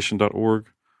 EvergladesFoundation.org,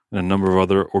 and a number of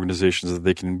other organizations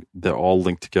they're all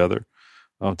linked together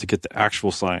to get the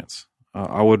actual science.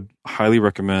 I would highly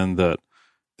recommend that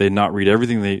they not believe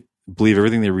everything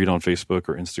they read on Facebook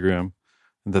or Instagram,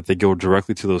 and that they go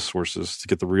directly to those sources to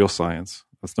get the real science.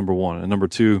 That's number one. And number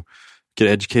two, get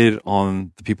educated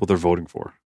on the people they're voting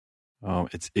for.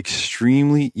 It's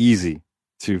extremely easy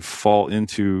to fall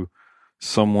into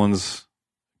someone's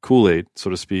Kool-Aid,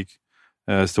 so to speak,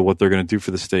 as to what they're going to do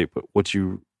for the state. But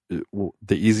the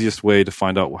easiest way to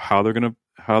find out how they're going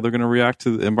to react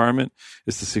to the environment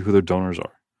is to see who their donors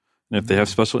are. And if they have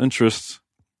special interests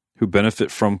who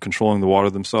benefit from controlling the water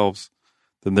themselves,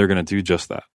 then they're going to do just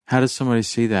that. How does somebody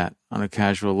see that on a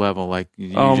casual level? Like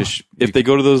if they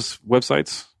go to those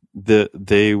websites,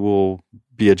 they will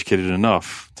be educated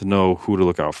enough to know who to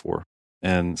look out for.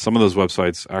 And some of those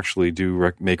websites actually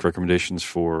do make recommendations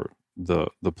for the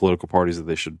political parties that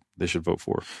they should vote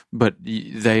for. But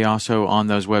they also, on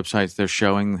those websites, they're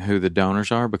showing who the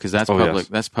donors are, because that's public. Yes.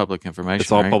 That's public information.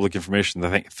 It's all public information.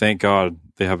 Thank God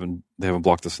they haven't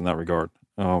blocked us in that regard.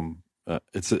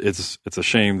 It's a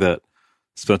shame that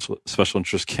special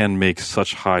interests can make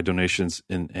such high donations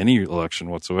in any election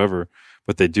whatsoever,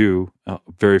 but they do.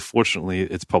 Very fortunately,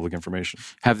 it's public information.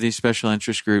 Have these special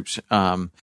interest groups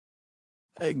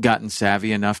gotten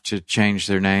savvy enough to change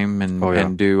their name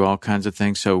and do all kinds of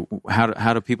things? So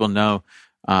how do people know?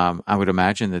 I would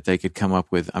imagine that they could come up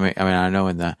with. I mean, I know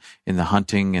in the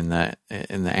hunting in the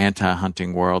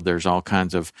anti-hunting world, there's all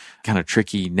kinds of kind of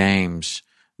tricky names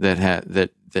that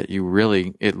you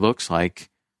really, it looks like,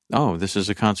 oh, this is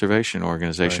a conservation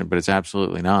organization, right, but it's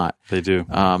absolutely not. They do.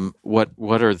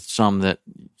 What are some that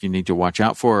you need to watch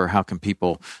out for, or how can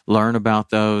people learn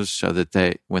about those so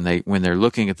that when they're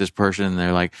looking at this person and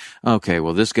they're like, okay,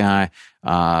 well, this guy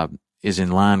is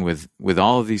in line with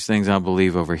all of these things I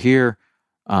believe over here.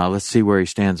 Let's see where he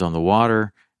stands on the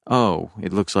water. Oh,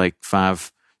 it looks like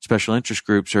 5 special interest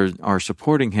groups are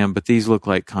supporting him, but these look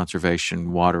like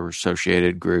conservation water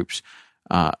associated groups.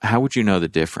 How would you know the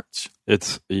difference?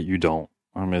 You don't.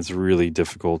 I mean, it's really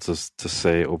difficult to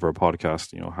say over a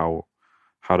podcast,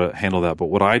 how to handle that. But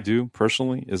what I do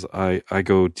personally is I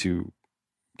go to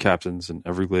Captains and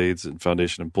Everglades and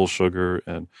Foundation and Bull Sugar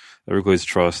and Everglades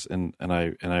Trust, and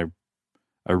I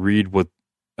read what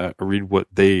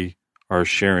they are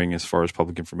sharing as far as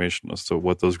public information as to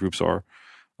what those groups are.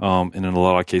 And in a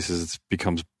lot of cases, it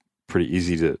becomes pretty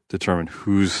easy to determine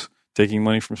who's taking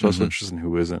money from special interests and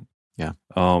who isn't. Yeah.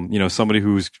 Somebody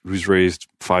who's raised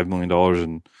 $5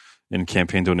 million in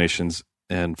campaign donations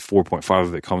and 4.5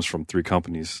 of it comes from 3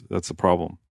 companies, that's a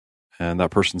problem. And that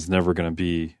person's never going to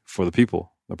be for the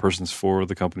people. That person's for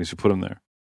the companies who put them there.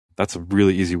 That's a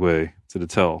really easy way to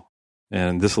tell.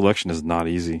 And this election is not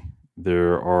easy.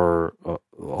 There are a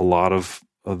lot of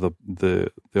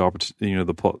the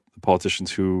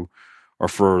politicians who are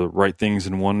for the right things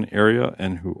in one area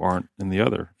and who aren't in the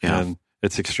other. Yeah. And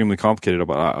it's extremely complicated.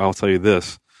 But I'll tell you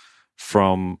this,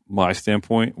 from my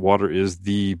standpoint, water is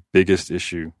the biggest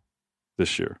issue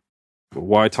this year.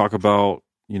 Why talk about,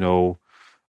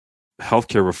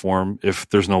 healthcare reform if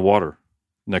there's no water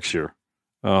next year?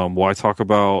 Why talk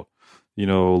about,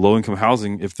 low-income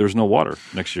housing if there's no water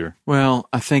next year? Well,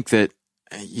 I think that,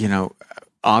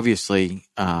 obviously,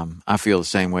 I feel the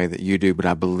same way that you do, but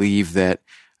I believe that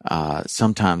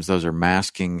sometimes those are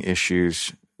masking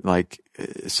issues. Like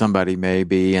somebody may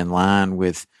be in line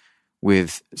with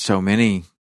so many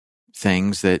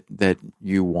things that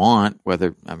you want,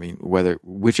 whether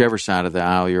whichever side of the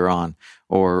aisle you're on,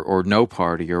 or no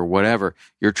party or whatever,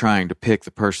 you're trying to pick the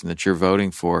person that you're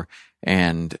voting for.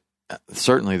 And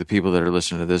certainly the people that are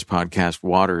listening to this podcast,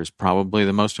 water is probably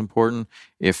the most important.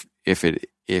 If it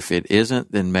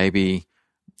isn't, then maybe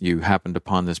you happened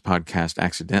upon this podcast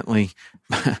accidentally,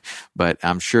 but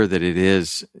I'm sure that it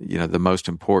is, the most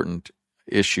important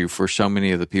issue for so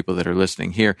many of the people that are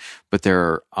listening here, but there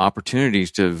are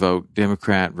opportunities to vote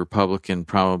Democrat, Republican,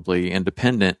 probably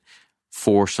independent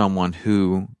for someone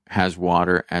who has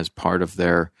water as part of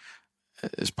their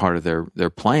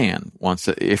plan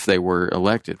if they were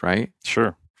elected, right?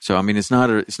 Sure. So I mean, it's not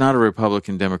a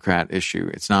Republican Democrat issue.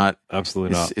 It's not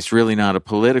Absolutely not. It's really not a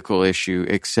political issue,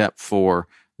 except for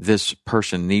this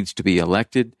person needs to be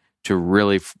elected to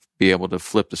really be able to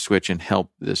flip the switch and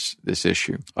help this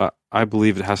issue. I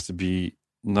believe it has to be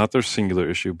not their singular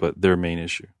issue, but their main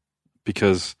issue,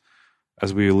 because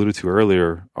as we alluded to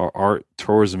earlier, our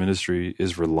tourism industry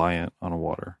is reliant on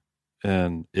water,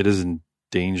 and it is in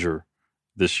danger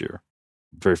this year.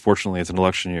 Very fortunately, it's an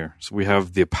election year, so we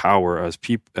have the power as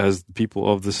the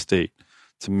people of the state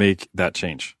to make that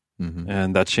change,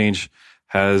 and that change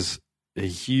has a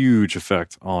huge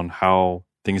effect on how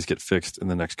things get fixed in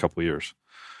the next couple of years.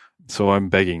 So I'm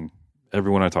begging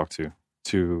everyone I talk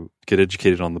to get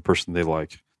educated on the person they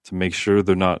like, to make sure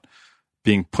they're not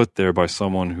being put there by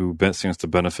someone who stands to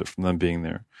benefit from them being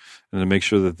there, and to make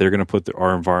sure that they're going to put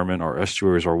our environment, our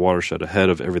estuaries, our watershed ahead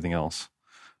of everything else,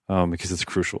 because it's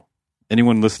crucial.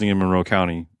 Anyone listening in Monroe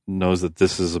County knows that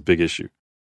this is a big issue.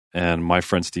 And my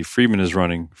friend Steve Friedman is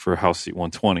running for House Seat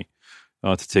 120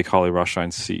 to take Holly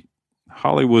Rothschein's seat.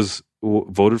 Holly was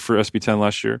voted for SB 10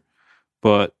 last year,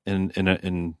 but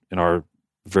in our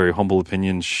very humble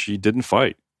opinion, she didn't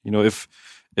fight. You know,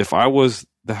 if I was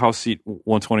the House Seat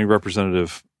 120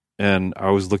 representative and I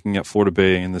was looking at Florida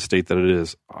Bay in the state that it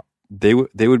is, they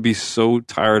would be so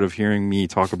tired of hearing me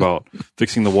talk about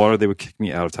fixing the water, they would kick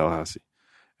me out of Tallahassee.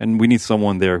 And we need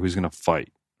someone there who's going to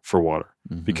fight for water,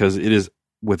 because it is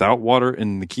without water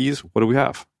in the Keys. What do we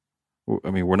have?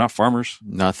 I mean, we're not farmers.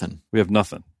 Nothing. We have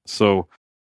nothing. So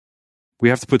we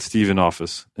have to put Steve in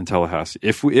office in Tallahassee.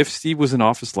 If Steve was in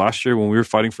office last year when we were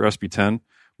fighting for SB 10,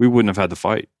 we wouldn't have had to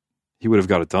fight. He would have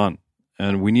got it done.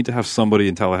 And we need to have somebody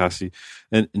in Tallahassee.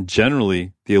 And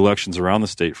generally, the elections around the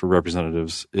state for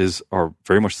representatives are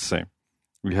very much the same.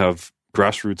 We have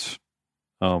grassroots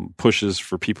pushes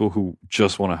for people who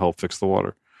just want to help fix the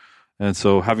water. And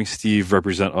so having Steve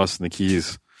represent us in the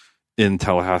Keys in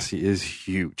Tallahassee is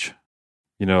huge.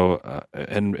 You know,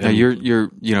 and now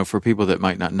you're for people that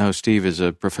might not know, Steve is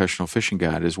a professional fishing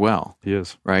guide as well. He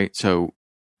is. Right? So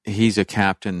he's a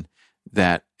captain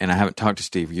that, and I haven't talked to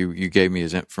Steve. You gave me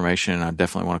his information, and I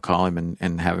definitely want to call him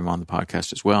and have him on the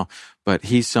podcast as well. But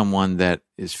he's someone that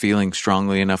is feeling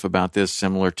strongly enough about this,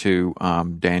 similar to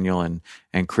Daniel and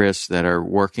Chris, that are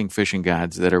working fishing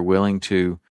guides that are willing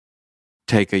to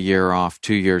take a year off,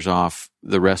 2 years off,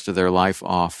 the rest of their life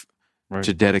off, right,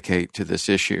 to dedicate to this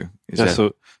issue.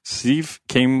 So Steve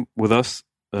came with us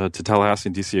to Tallahassee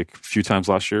and DC a few times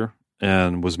last year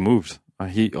and was moved.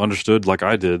 He understood, like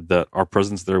I did, that our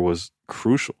presence there was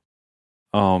crucial.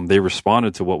 They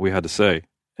responded to what we had to say,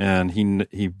 and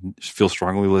he feels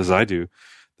strongly, as I do,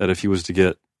 that if he was to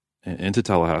get into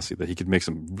Tallahassee, that he could make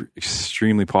some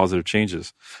extremely positive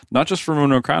changes, not just for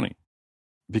Monroe County,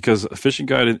 because a fishing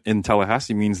guide in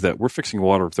Tallahassee means that we're fixing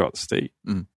water throughout the state.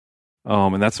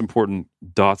 And that's important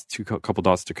couple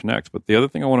dots to connect. But the other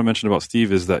thing I want to mention about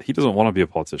Steve is that he doesn't want to be a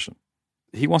politician.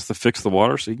 He wants to fix the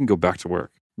water so he can go back to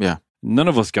work. Yeah. None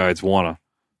of us guides want to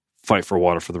fight for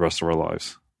water for the rest of our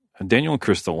lives. And Daniel and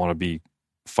Chris don't want to be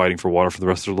fighting for water for the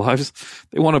rest of their lives.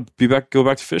 They want to go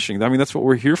back to fishing. I mean, that's what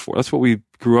we're here for. That's what we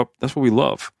grew up. That's what we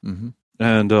love.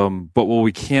 And but what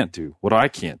we can't do, what I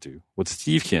can't do, what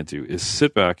Steve can't do, is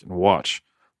sit back and watch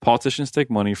politicians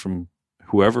take money from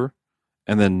whoever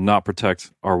and then not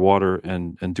protect our water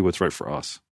and do what's right for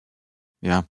us.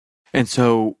 Yeah. And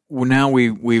so now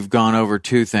we've gone over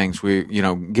two things. We,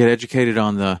 get educated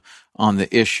on the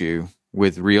issue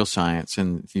with real science,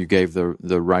 and you gave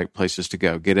the right places to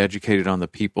go. Get educated on the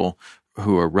people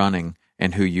who are running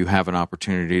and who you have an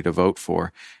opportunity to vote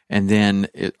for. And then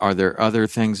are there other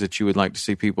things that you would like to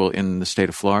see people in the state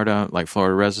of Florida, like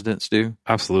Florida residents, do?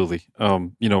 Absolutely.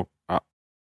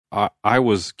 I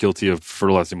was guilty of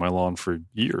fertilizing my lawn for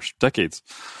years, decades,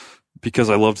 because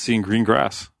I loved seeing green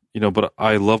grass. But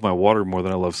I love my water more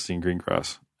than I love seeing green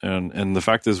grass. And the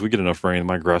fact is, we get enough rain,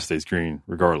 my grass stays green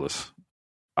regardless.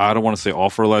 I don't want to say all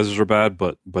fertilizers are bad,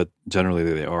 but generally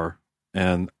they are.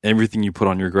 And everything you put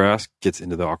on your grass gets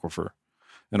into the aquifer.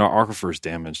 And our aquifer is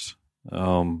damaged.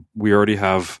 We already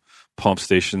have pump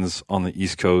stations on the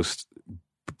East Coast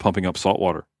pumping up salt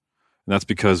water. And that's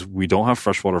because we don't have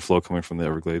freshwater flow coming from the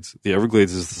Everglades. The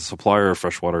Everglades is the supplier of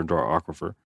freshwater into our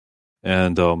aquifer,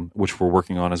 and which we're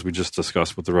working on, as we just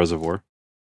discussed, with the reservoir.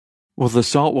 Well, the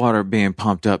salt water being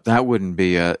pumped up, that wouldn't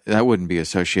be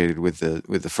associated with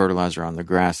the fertilizer on the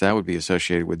grass. That would be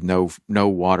associated with no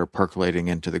water percolating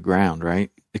into the ground, right?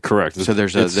 Correct. So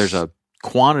there's a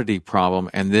quantity problem,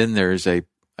 and then there's a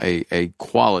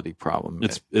quality problem.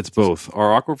 It's both.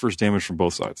 Our aquifer is damaged from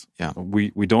both sides. Yeah.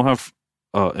 We don't have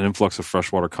an influx of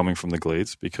fresh water coming from the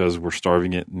glades because we're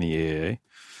starving it in the AAA,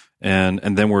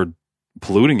 and then we're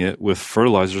polluting it with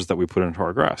fertilizers that we put into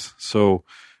our grass. So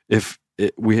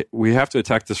we have to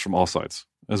attack this from all sides.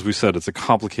 As we said, it's a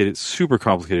complicated, super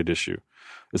complicated issue.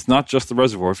 It's not just the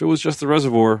reservoir. If it was just the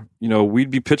reservoir, we'd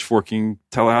be pitchforking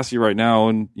Tallahassee right now,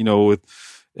 and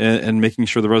and making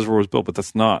sure the reservoir was built. But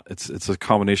that's not. It's a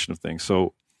combination of things.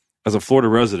 So, as a Florida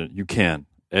resident, you can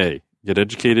A, get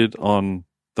educated on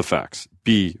the facts.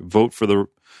 B, vote for the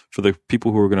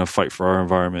people who are going to fight for our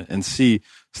environment. And C,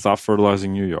 stop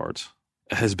fertilizing your yards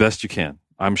as best you can.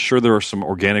 I'm sure there are some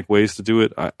organic ways to do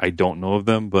it. I don't know of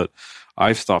them, but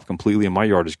I've stopped completely, and my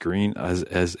yard is green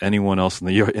as anyone else in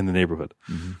the neighborhood.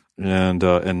 Mm-hmm.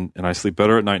 And I sleep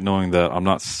better at night knowing that I'm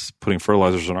not putting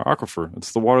fertilizers in our aquifer.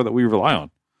 It's the water that we rely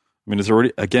on. I mean, it's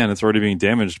already being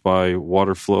damaged by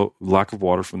water flow, lack of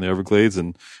water from the Everglades,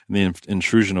 and the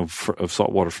intrusion of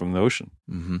salt water from the ocean.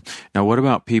 Mm-hmm. Now, what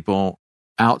about people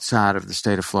outside of the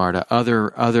state of Florida,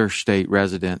 other state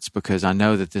residents? Because I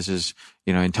know that this is,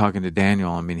 in talking to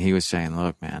Daniel, I mean, he was saying,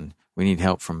 look, man, we need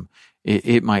help from,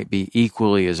 it might be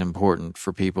equally as important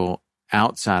for people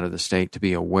outside of the state to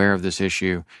be aware of this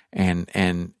issue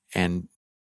and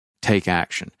take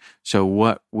action. So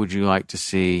what would you like to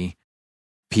see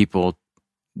people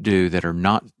do that are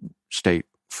not state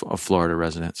of Florida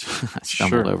residents? I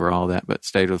stumbled over all that, but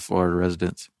state of Florida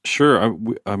residents. Sure.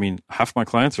 I mean, half my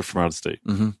clients are from out of state,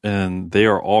 mm-hmm. and they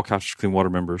are all Capture Clean Water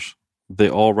members. They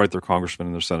all write their congressmen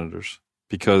and their senators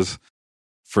because,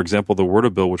 for example, the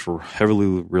WRDA bill, which we're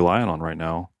heavily relying on right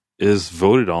now, is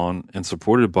voted on and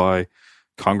supported by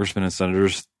congressmen and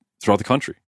senators throughout the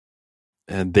country.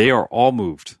 And they are all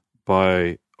moved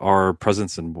by our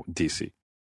presence in D.C.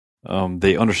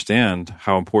 They understand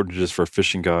how important it is for a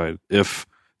fishing guide if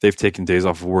they've taken days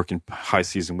off of work in high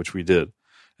season, which we did,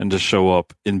 and to show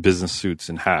up in business suits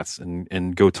and hats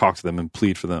and go talk to them and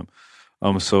plead for them.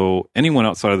 So anyone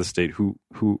outside of the state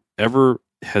who ever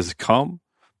has come,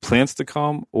 plans to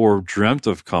come, or dreamt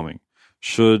of coming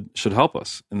should help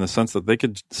us in the sense that they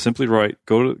could simply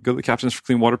go to the Captains for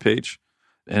Clean Water page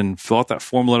and fill out that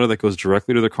form letter that goes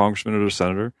directly to their congressman or their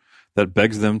senator that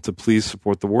begs them to please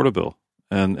support the WRDA bill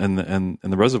and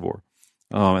the reservoir.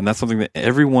 And that's something that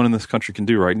everyone in this country can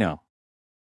do right now.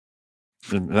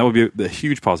 And that would be a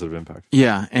huge positive impact.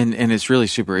 Yeah, and it's really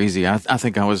super easy. I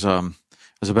think I was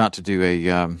about to do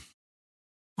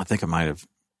I think I might have,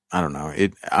 I don't know.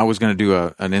 I was going to do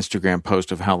an Instagram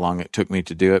post of how long it took me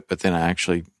to do it, but then I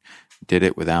actually did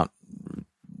it without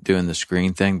doing the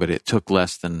screen thing, but it took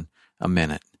less than a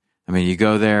minute. I mean, you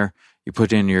go there, you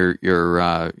put in your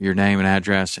name and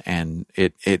address, and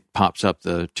it pops up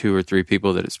the 2 or 3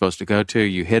 people that it's supposed to go to.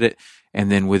 You hit it, and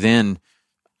then within,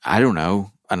 I don't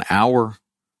know, an hour,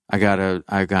 I got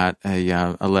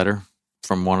a letter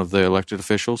from one of the elected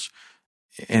officials,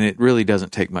 and it really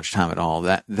doesn't take much time at all.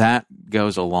 That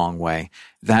goes a long way.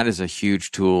 That is a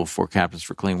huge tool for Captains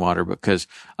for Clean Water because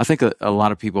I think a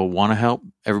lot of people want to help.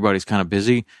 Everybody's kind of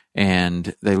busy,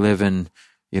 and they live in,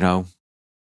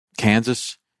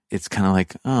 Kansas. It's kind of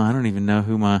like, oh, I don't even know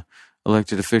who my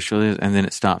elected official is. And then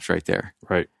it stops right there.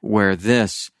 Right. Where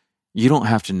this, you don't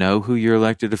have to know who your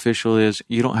elected official is.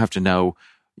 You don't have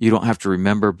to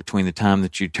remember between the time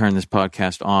that you turn this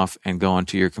podcast off and go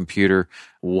onto your computer,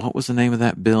 what was the name of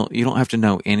that bill? You don't have to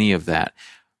know any of that.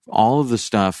 All of the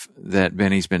stuff that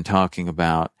Benny's been talking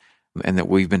about and that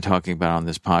we've been talking about on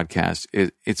this podcast,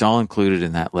 it's all included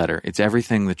in that letter. It's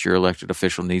everything that your elected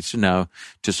official needs to know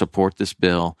to support this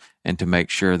bill and to make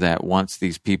sure that once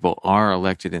these people are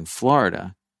elected in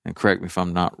Florida, and correct me if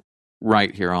I'm not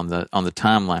right here on the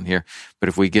timeline here, but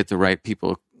if we get the right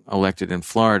people elected in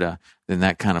Florida, then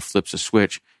that kind of flips a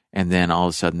switch, and then all of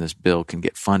a sudden this bill can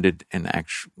get funded, and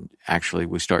actually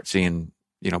we start seeing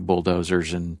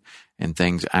bulldozers and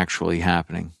things actually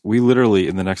happening. We literally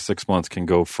in the next 6 months can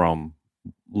go from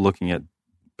looking at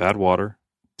bad water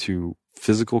to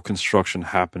physical construction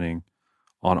happening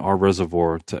on our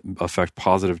reservoir to affect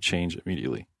positive change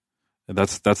immediately. And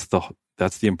that's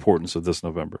the importance of this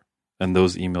November and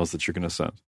those emails that you're going to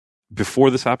send.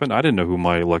 Before this happened, I didn't know who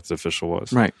my elected official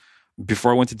was. Right.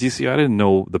 Before I went to DC, I didn't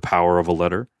know the power of a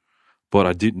letter, but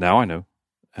I do now. I know,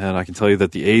 and I can tell you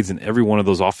that the aides in every one of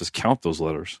those offices count those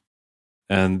letters,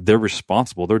 and they're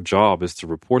responsible. Their job is to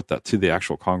report that to the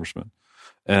actual congressman.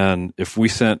 And if we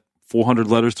sent 400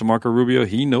 letters to Marco Rubio,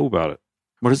 he know about it.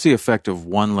 What is the effect of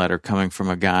one letter coming from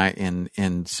a guy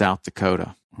in South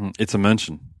Dakota? It's a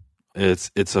mention. It's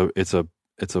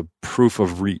a proof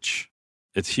of reach.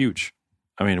 It's huge.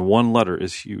 I mean, one letter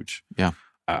is huge. Yeah.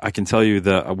 I can tell you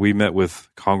that we met with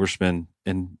congressmen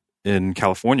in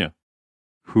California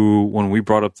who, when we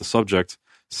brought up the subject,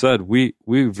 said we've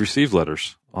received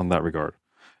letters on that regard.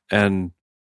 And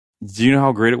do you know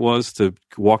how great it was to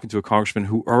walk into a congressman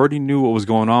who already knew what was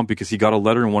going on because he got a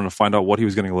letter and wanted to find out what he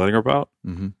was getting a letter about?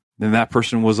 Mm-hmm. And that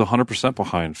person was 100%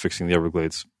 behind fixing the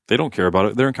Everglades. They don't care about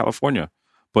it. They're in California.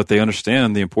 But they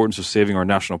understand the importance of saving our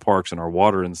national parks and our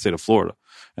water in the state of Florida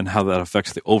and how that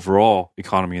affects the overall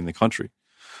economy in the country.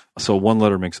 So one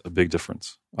letter makes a big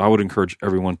difference. I would encourage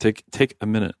everyone, take a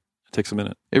minute. It takes a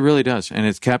minute. It really does. And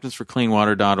it's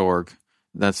captainsforcleanwater.org.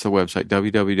 That's the website,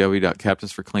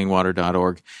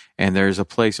 www.captainsforcleanwater.org. And there's a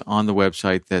place on the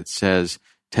website that says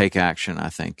take action, I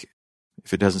think.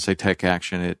 If it doesn't say take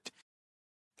action, it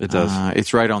does.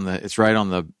 It's right on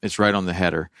the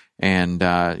header. And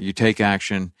you take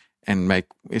action and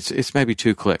it's maybe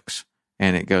 2 clicks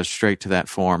and it goes straight to that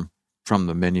form from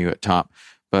the menu at top.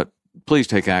 But please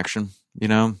take action. You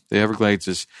know, the Everglades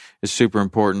is super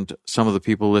important. Some of the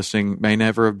people listening may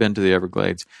never have been to the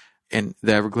Everglades. And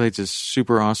the Everglades is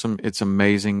super awesome. It's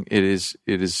amazing. It is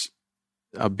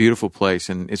a beautiful place,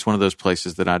 and it's one of those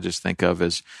places that I just think of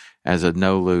as a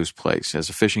no-lose place. As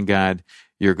a fishing guide,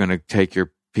 you're going to take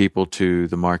your people to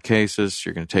the Marquesas.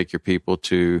 You're going to take your people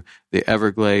to the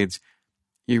Everglades.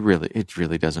 It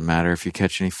really doesn't matter if you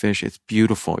catch any fish. It's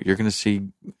beautiful. You're going to see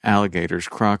alligators,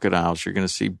 crocodiles. You're going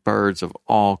to see birds of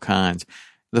all kinds.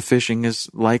 The fishing is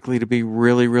likely to be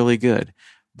really, really good,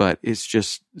 but it's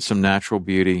just some natural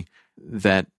beauty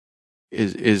that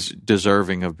is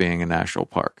deserving of being a national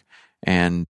park.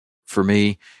 And for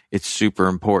me, it's super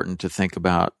important to think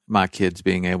about my kids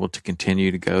being able to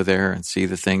continue to go there and see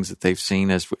the things that they've seen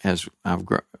as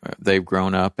they've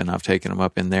grown up and I've taken them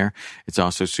up in there. It's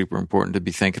also super important to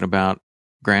be thinking about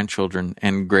grandchildren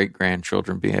and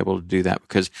great-grandchildren being able to do that,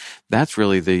 because that's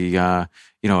really a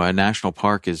national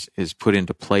park is put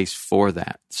into place for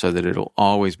that so that it'll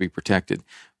always be protected.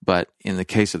 But in the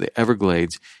case of the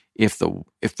Everglades, if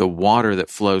the water that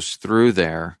flows through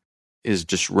there is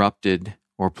disrupted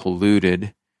or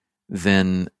polluted,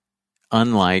 then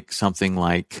unlike something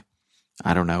like,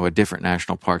 I don't know, a different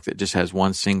national park that just has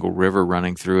one single river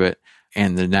running through it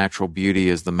and the natural beauty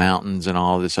is the mountains and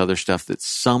all this other stuff that's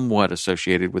somewhat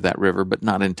associated with that river, but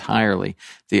not entirely.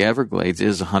 The Everglades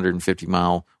is a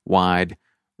 150-mile wide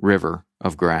river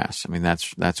of grass. I mean,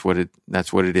 that's what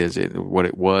it is. What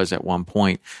it was at one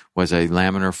point was a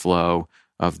laminar flow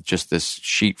of just this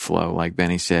sheet flow, like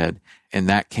Benny said, and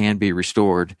that can be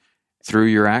restored through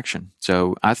your action.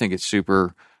 So I think it's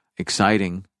super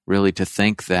exciting, really, to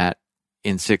think that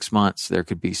in 6 months there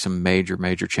could be some major,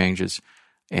 major changes.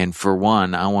 And for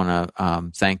one, I want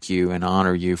to thank you and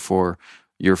honor you for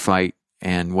your fight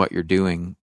and what you're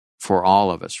doing for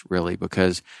all of us, really,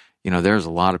 because, there's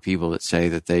a lot of people that say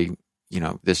that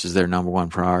this is their number one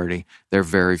priority. There are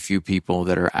very few people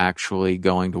that are actually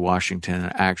going to Washington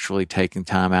and actually taking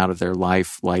time out of their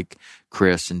life, like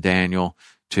Chris and Daniel,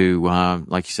 to,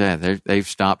 like you said, they've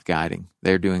stopped guiding.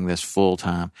 They're doing this full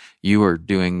time. You are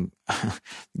doing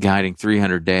guiding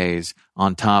 300 days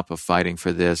on top of fighting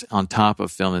for this, on top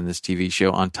of filming this TV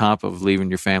show, on top of leaving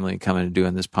your family and coming and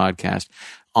doing this podcast,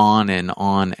 on and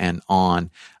on and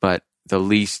on. But the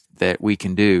least that we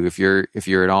can do, if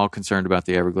you're at all concerned about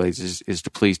the Everglades, is to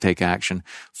please take action.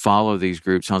 Follow these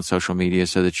groups on social media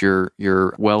so that you're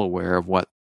well aware of what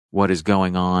is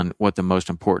going on, what the most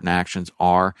important actions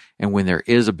are, and when there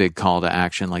is a big call to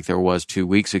action, like there was 2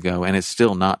 weeks ago, and it's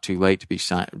still not too late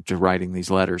to writing these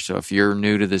letters. So if you're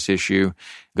new to this issue,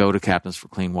 go to Captains for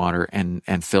Clean Water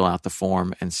and fill out the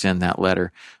form and send that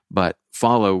letter. But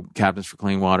follow Captains for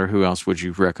Clean Water. Who else would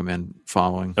you recommend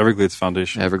following? Everglades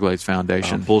Foundation.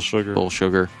 Bull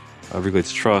Sugar.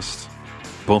 Everglades Trust.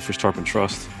 Bonefish Tarpon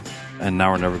Trust. And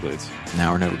Now We're in Everglades.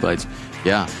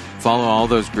 Yeah. Follow all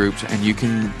those groups, and you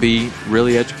can be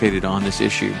really educated on this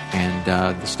issue. And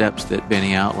the steps that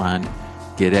Benny outlined,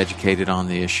 get educated on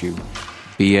the issue.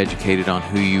 Be educated on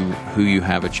who you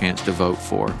have a chance to vote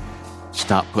for.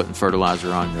 Stop putting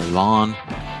fertilizer on your lawn.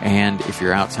 And if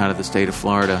you're outside of the state of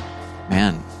Florida,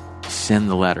 man, send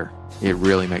the letter. It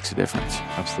really makes a difference.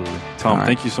 Absolutely. Tom,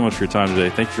 Thank you so much for your time today.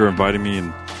 Thank you for inviting me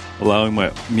and allowing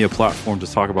me a platform to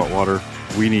talk about water.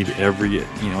 We need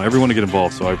everyone to get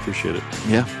involved, so I appreciate it.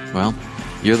 Yeah, well,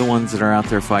 you're the ones that are out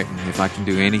there fighting. If I can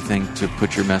do anything to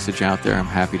put your message out there, I'm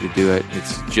happy to do it.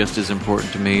 It's just as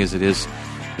important to me as it is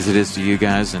to you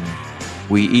guys, and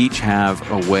we each have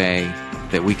a way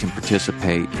that we can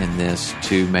participate in this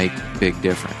to make a big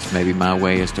difference. Maybe my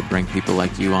way is to bring people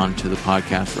like you onto the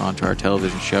podcast or onto our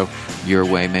television show. Your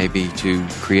way may be to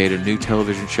create a new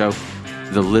television show.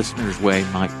 The listener's way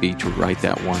might be to write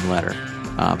that one letter.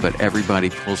 But everybody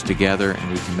pulls together,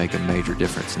 and we can make a major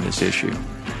difference in this issue.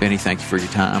 Benny, thank you for your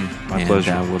time. My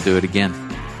pleasure. We'll do it again.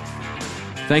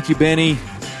 Thank you, Benny,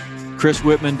 Chris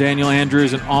Whitman, Daniel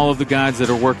Andrews, and all of the guys that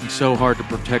are working so hard to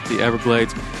protect the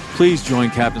Everglades. Please join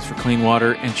Captains for Clean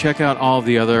Water and check out all of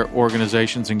the other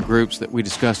organizations and groups that we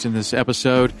discussed in this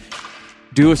episode.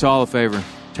 Do us all a favor.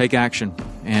 Take action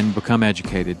and become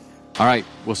educated. All right,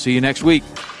 we'll see you next week.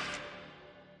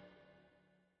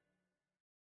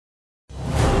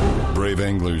 Brave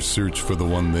anglers search for the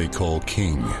one they call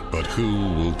king, but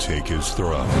who will take his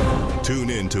throne? Tune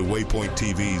in to Waypoint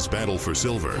TV's Battle for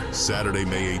Silver, Saturday,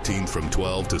 May 18th from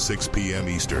 12 to 6 p.m.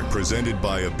 Eastern, presented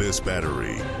by Abyss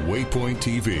Battery. Waypoint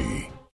TV.